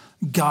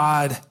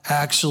 God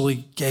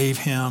actually gave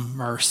him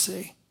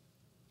mercy.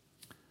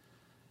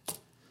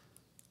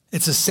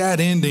 It's a sad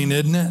ending,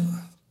 isn't it?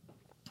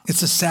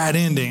 It's a sad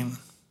ending.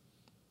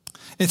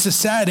 It's a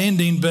sad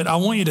ending, but I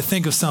want you to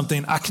think of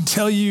something. I can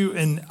tell you,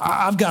 and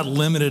I've got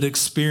limited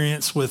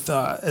experience with,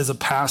 as a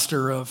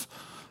pastor, of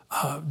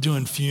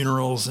doing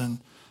funerals and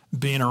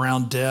being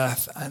around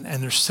death.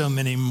 And there's so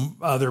many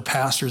other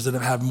pastors that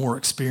have had more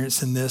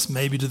experience in this,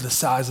 maybe to the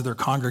size of their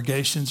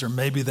congregations or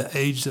maybe the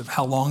age of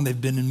how long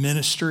they've been in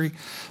ministry.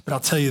 But I'll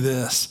tell you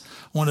this,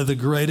 one of the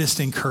greatest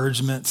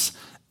encouragements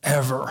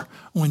ever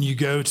when you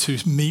go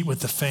to meet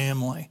with the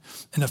family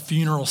in a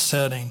funeral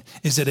setting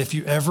is that if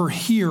you ever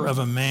hear of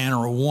a man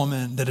or a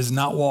woman that has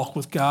not walked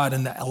with God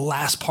in the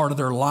last part of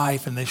their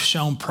life and they've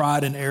shown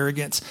pride and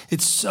arrogance,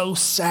 it's so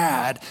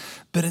sad,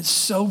 but it's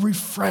so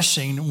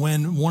refreshing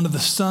when one of the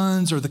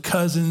sons or the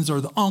cousins or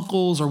the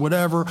uncles or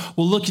whatever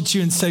will look at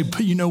you and say,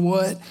 but you know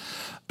what?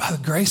 By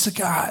the grace of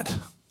God,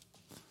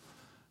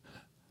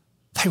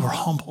 they were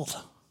humbled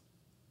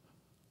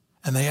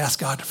and they asked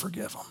God to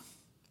forgive them.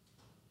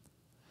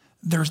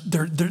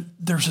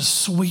 There's a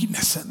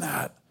sweetness in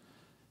that.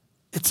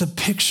 It's a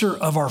picture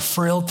of our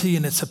frailty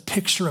and it's a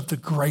picture of the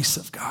grace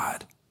of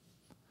God.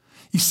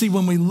 You see,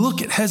 when we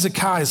look at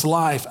Hezekiah's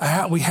life,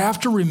 we have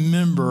to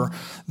remember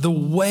the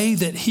way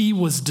that he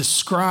was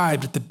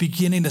described at the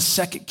beginning of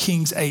 2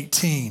 Kings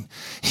 18.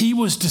 He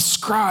was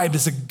described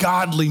as a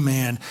godly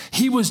man.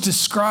 He was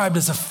described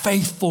as a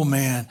faithful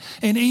man.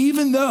 And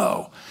even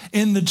though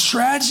in the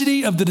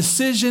tragedy of the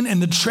decision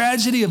and the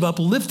tragedy of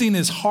uplifting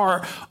his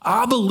heart,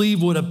 I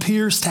believe what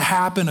appears to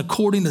happen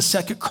according to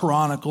 2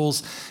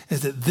 Chronicles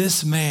is that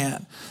this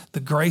man,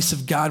 the grace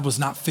of God was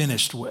not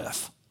finished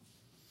with.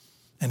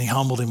 And he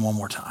humbled him one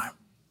more time.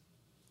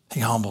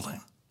 He humbled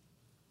him.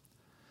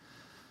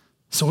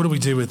 So what do we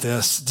do with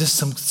this? Just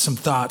some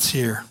thoughts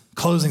here.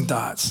 Closing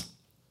thoughts.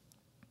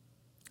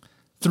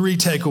 3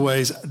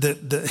 takeaways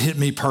that hit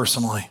me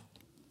personally.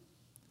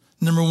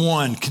 Number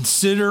 1,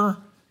 consider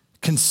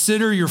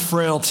your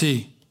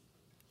frailty.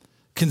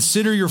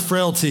 Consider your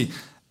frailty.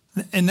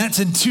 And that's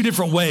in 2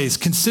 different ways.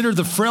 Consider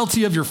the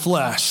frailty of your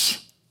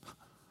flesh.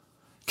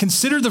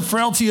 Consider the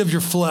frailty of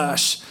your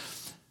flesh.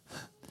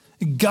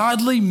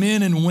 Godly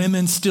men and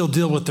women still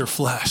deal with their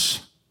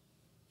flesh.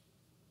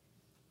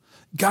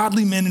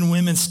 Godly men and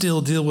women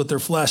still deal with their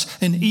flesh.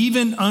 And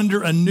even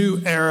under a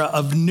new era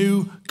of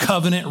new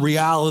covenant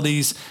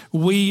realities,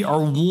 we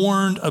are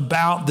warned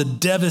about the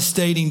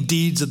devastating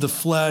deeds of the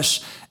flesh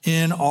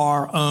in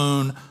our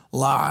own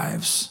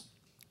lives.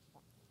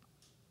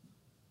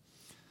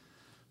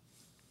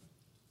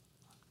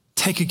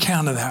 Take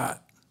account of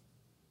that.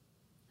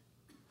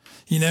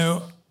 You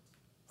know,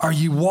 are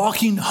you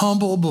walking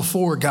humble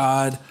before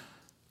God,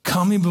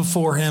 coming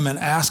before him and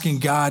asking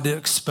God to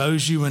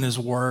expose you in his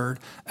word,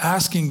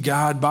 asking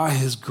God by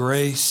his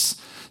grace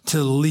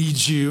to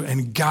lead you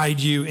and guide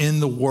you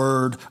in the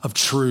word of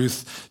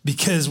truth?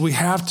 Because we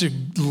have to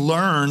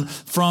learn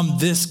from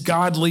this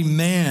godly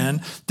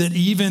man that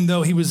even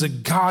though he was a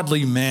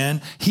godly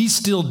man, he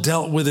still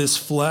dealt with his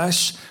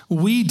flesh.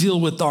 We deal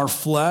with our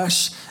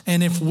flesh.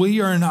 And if we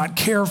are not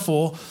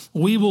careful,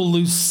 we will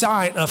lose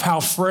sight of how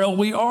frail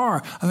we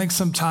are. I think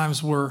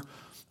sometimes we're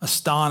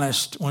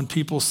astonished when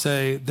people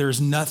say, there's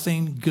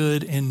nothing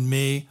good in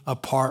me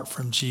apart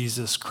from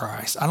Jesus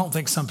Christ. I don't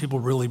think some people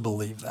really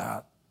believe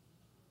that.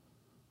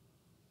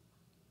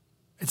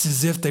 It's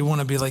as if they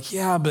want to be like,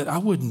 yeah, but I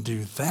wouldn't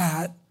do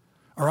that,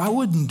 or I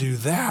wouldn't do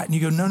that. And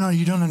you go, no,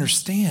 you don't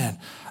understand.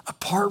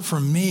 Apart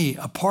from me,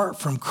 apart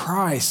from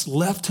Christ,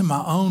 left to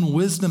my own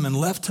wisdom and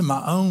left to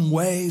my own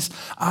ways,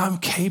 I'm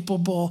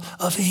capable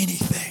of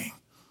anything.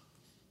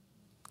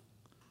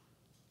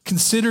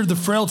 Consider the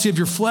frailty of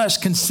your flesh.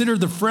 Consider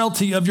the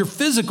frailty of your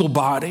physical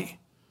body.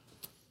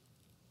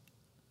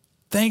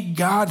 Thank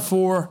God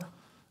for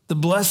the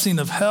blessing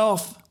of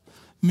health.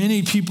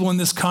 Many people in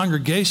this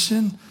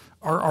congregation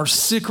are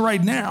sick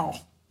right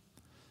now.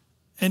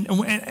 And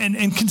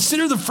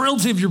consider the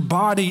frailty of your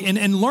body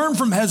and learn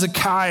from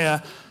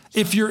Hezekiah.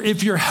 If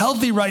you're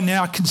healthy right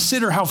now,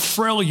 consider how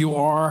frail you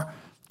are.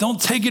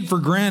 Don't take it for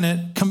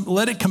granted.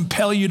 Let it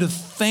compel you to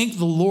thank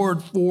the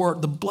Lord for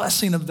the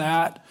blessing of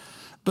that.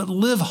 But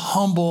live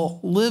humble,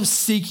 live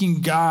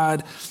seeking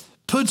God,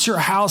 put your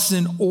house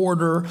in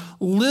order,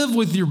 live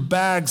with your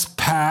bags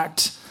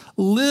packed,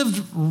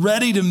 live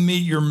ready to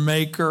meet your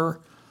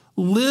maker,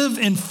 live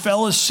in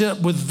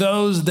fellowship with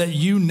those that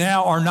you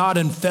now are not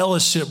in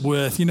fellowship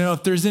with. You know,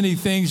 if there's any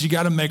things you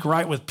got to make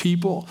right with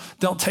people,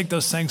 don't take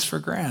those things for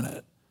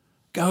granted.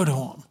 Go to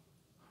them.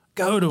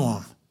 Go to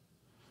them.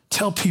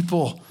 Tell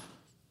people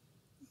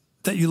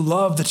that you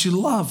love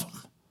them.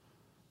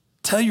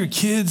 Tell your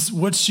kids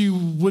what you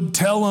would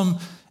tell them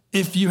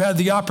if you had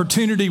the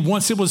opportunity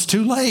once it was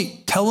too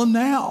late. Tell them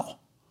now.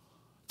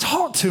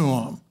 Talk to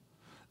them.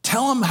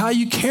 Tell them how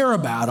you care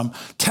about them.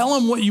 Tell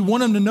them what you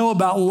want them to know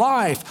about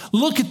life.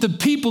 Look at the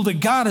people that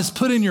God has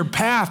put in your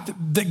path,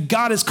 that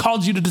God has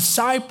called you to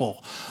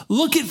disciple.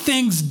 Look at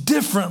things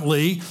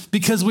differently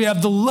because we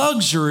have the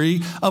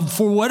luxury of,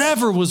 for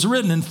whatever was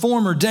written in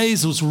former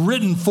days was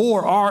written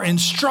for our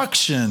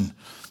instruction,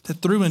 that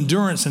through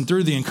endurance and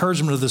through the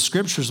encouragement of the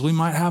scriptures, we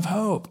might have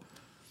hope.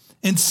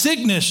 In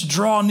sickness,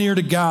 draw near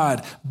to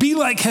God. Be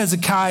like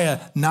Hezekiah,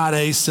 not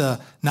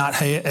Asa,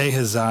 not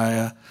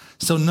Ahaziah.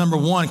 So number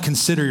one,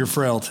 consider your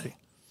frailty.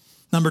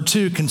 Number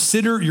two,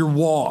 consider your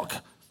walk.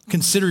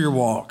 Consider your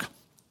walk.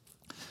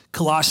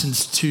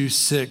 Colossians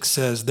 2:6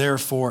 says,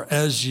 therefore,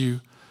 as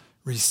you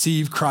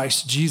receive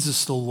Christ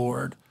Jesus the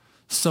Lord,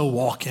 so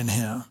walk in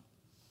him.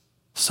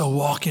 So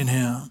walk in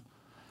him.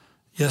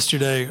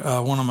 Yesterday,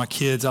 one of my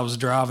kids, I was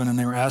driving and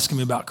they were asking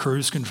me about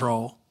cruise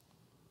control.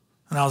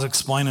 And I was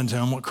explaining to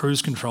them what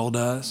cruise control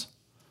does.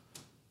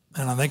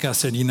 And I think I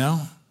said, you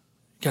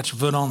got your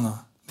foot on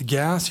the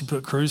gas, you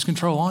put cruise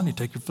control on, you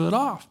take your foot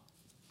off.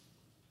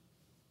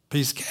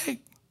 Piece of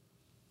cake.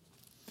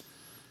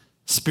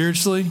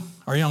 Spiritually,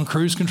 are you on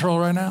cruise control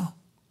right now?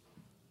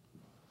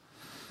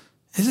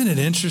 Isn't it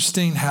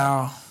interesting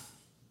how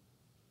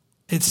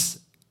it's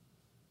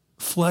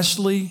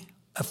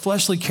a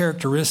fleshly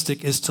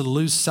characteristic is to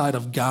lose sight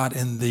of God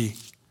in the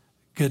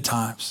good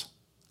times.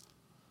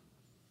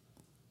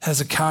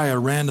 Hezekiah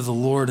ran to the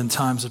Lord in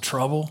times of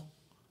trouble.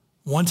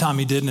 One time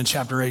he did in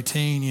chapter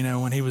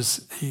 18, when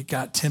he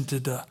got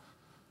tempted to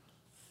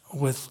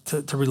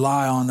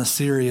rely on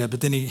Assyria,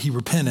 but then he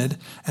repented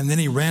and then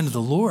he ran to the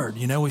Lord.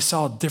 We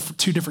saw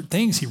two different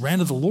things he ran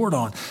to the Lord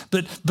on.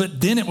 But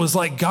then it was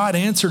like God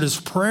answered his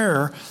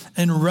prayer,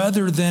 and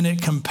rather than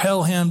it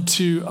compel him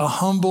to a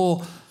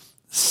humble,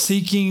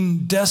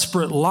 seeking,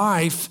 desperate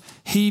life,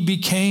 he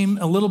became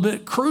a little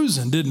bit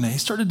cruising, didn't he? He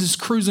started just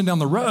cruising down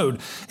the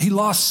road. He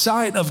lost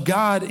sight of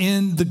God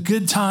in the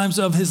good times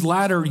of his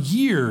latter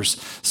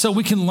years. So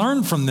we can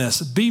learn from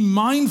this. Be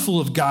mindful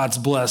of God's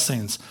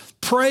blessings.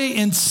 Pray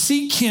and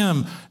seek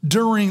him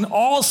during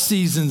all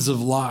seasons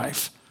of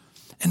life.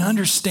 And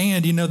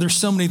understand, there's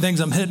so many things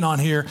I'm hitting on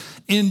here.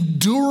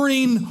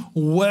 Enduring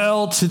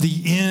well to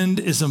the end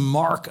is a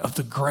mark of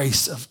the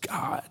grace of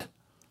God.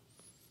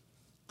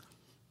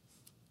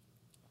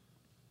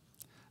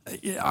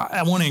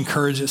 I want to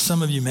encourage you.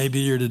 Some of you may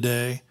be here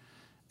today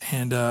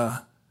and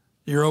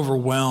you're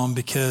overwhelmed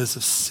because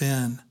of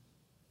sin.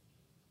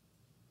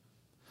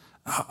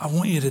 I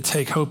want you to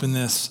take hope in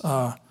this.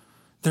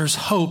 There's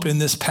hope in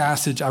this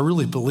passage, I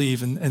really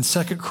believe, in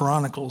 2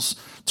 Chronicles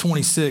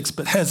 26.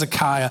 But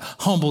Hezekiah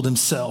humbled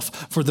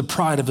himself for the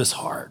pride of his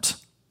heart.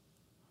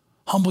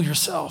 Humble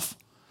yourself.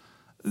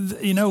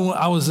 You know,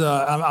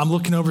 I'm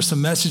looking over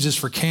some messages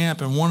for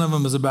camp, and one of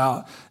them is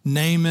about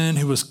Naaman,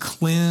 who was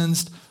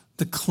cleansed,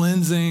 the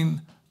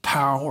cleansing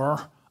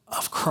power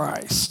of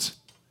Christ.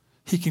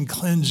 He can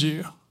cleanse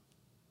you.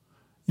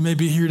 You may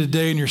be here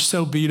today and you're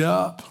so beat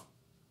up.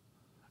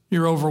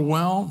 You're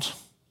overwhelmed.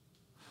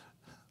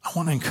 I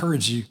want to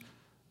encourage you.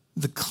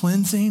 The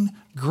cleansing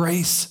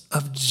grace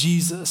of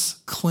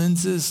Jesus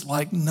cleanses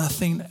like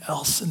nothing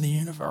else in the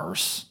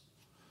universe.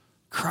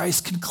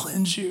 Christ can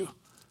cleanse you.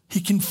 He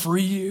can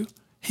free you.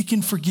 He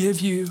can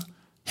forgive you.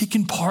 He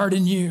can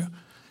pardon you.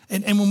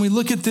 And when we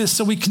look at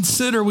this, we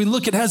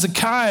look at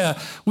Hezekiah,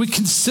 we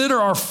consider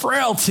our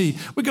frailty.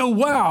 We go,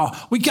 wow,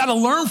 we got to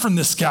learn from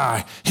this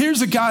guy.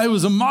 Here's a guy who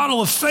was a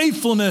model of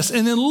faithfulness,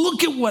 and then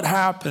look at what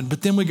happened.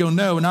 But then we go,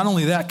 no, not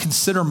only that,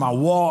 consider my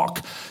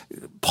walk.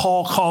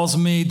 Paul calls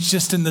me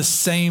just in the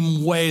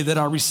same way that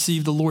I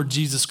received the Lord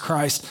Jesus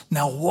Christ.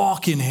 Now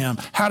walk in him.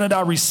 How did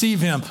I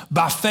receive him?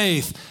 By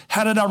faith.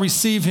 How did I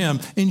receive him?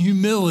 In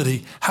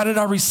humility. How did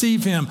I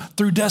receive him?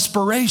 Through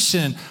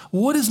desperation.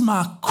 What is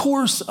my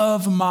course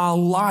of my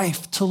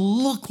life to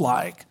look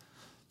like?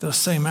 Those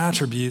same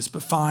attributes,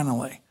 but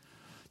finally,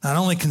 not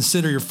only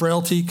consider your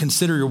frailty,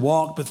 consider your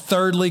walk, but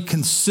thirdly,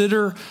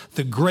 consider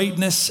the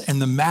greatness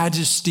and the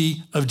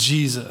majesty of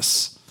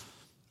Jesus.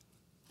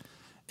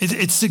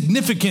 It's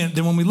significant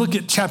that when we look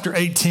at chapter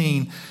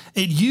 18,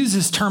 it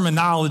uses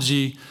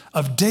terminology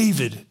of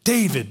David,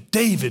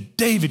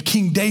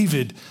 King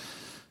David.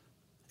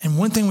 And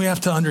one thing we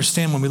have to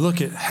understand when we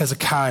look at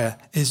Hezekiah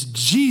is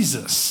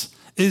Jesus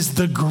is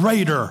the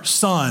greater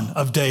son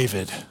of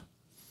David.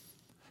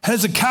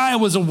 Hezekiah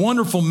was a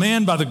wonderful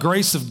man by the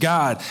grace of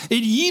God.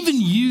 It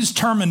even used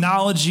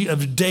terminology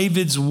of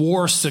David's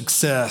war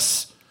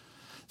success.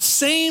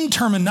 Same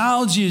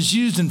terminology is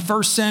used in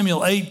 1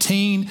 Samuel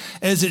 18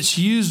 as it's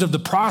used of the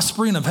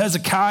prospering of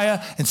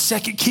Hezekiah in 2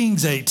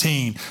 Kings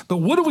 18. But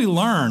what do we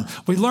learn?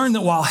 We learn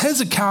that while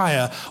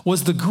Hezekiah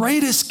was the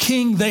greatest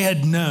king they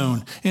had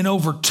known in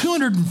over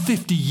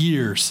 250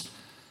 years,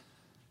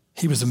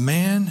 he was a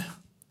man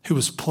who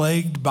was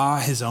plagued by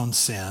his own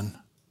sin.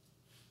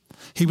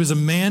 He was a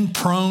man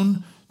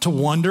prone to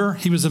wonder.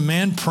 He was a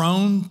man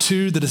prone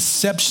to the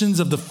deceptions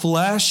of the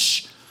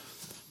flesh.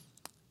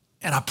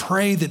 And I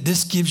pray that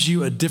this gives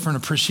you a different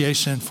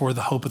appreciation for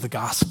the hope of the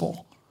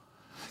gospel,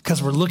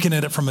 because we're looking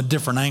at it from a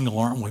different angle,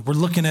 aren't we? We're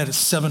looking at it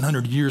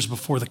 700 years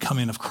before the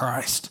coming of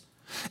Christ.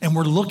 And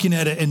we're looking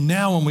at it, and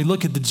now when we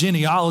look at the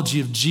genealogy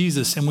of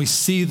Jesus and we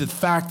see the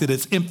fact that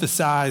it's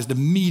emphasized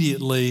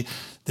immediately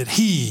that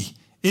he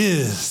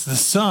is the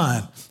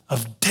son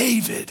of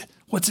David,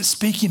 what's it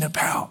speaking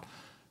about?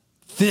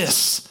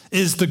 This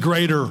is the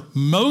greater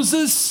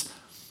Moses.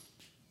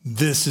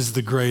 This is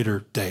the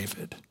greater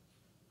David.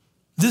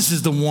 This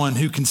is the one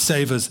who can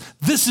save us.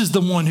 This is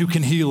the one who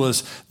can heal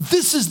us.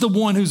 This is the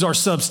one who's our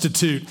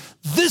substitute.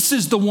 This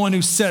is the one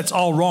who sets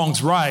all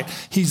wrongs right.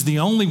 He's the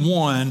only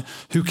one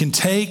who can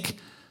take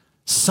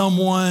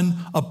someone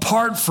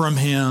apart from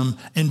him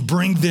and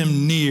bring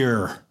them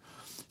near.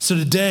 So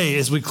today,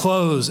 as we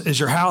close, is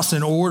your house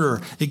in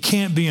order? It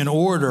can't be in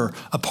order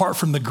apart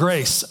from the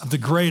grace of the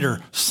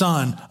greater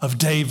son of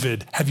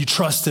David. Have you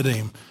trusted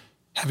him?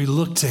 Have you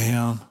looked to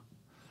him?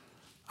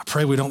 I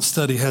pray we don't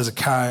study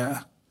Hezekiah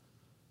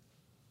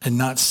and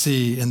not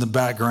see in the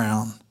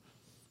background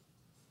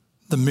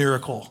the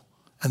miracle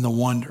and the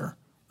wonder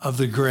of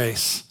the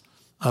grace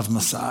of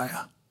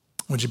Messiah.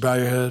 Would you bow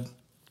your head?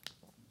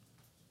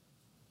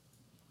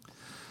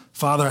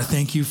 Father, I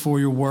thank you for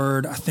your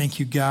word. I thank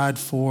you, God,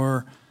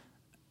 for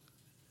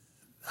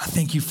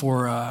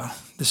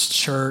this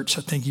church.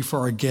 I thank you for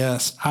our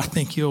guests. I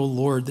thank you, oh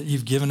Lord, that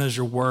you've given us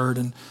your word.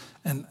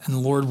 And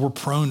Lord, we're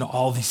prone to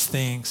all these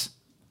things.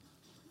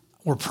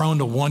 We're prone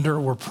to wonder.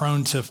 We're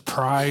prone to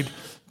pride.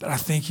 But I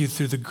thank you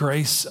through the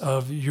grace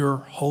of your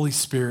Holy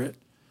Spirit,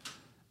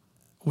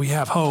 we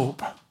have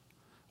hope.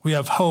 We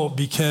have hope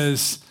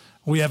because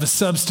we have a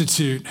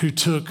substitute who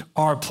took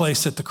our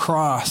place at the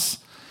cross.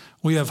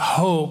 We have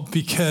hope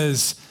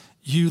because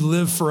you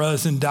lived for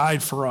us and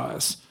died for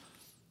us.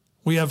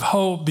 We have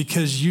hope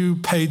because you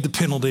paid the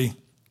penalty.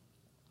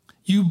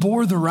 You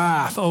bore the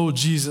wrath, oh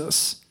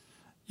Jesus.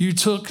 You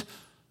took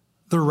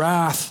the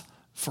wrath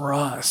for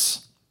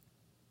us.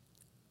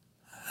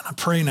 And I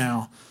pray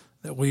now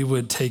that we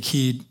would take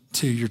heed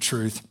to your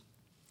truth.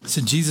 It's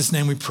in Jesus'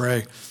 name we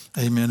pray.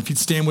 Amen. If you'd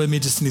stand with me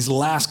just in these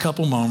last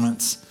couple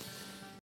moments.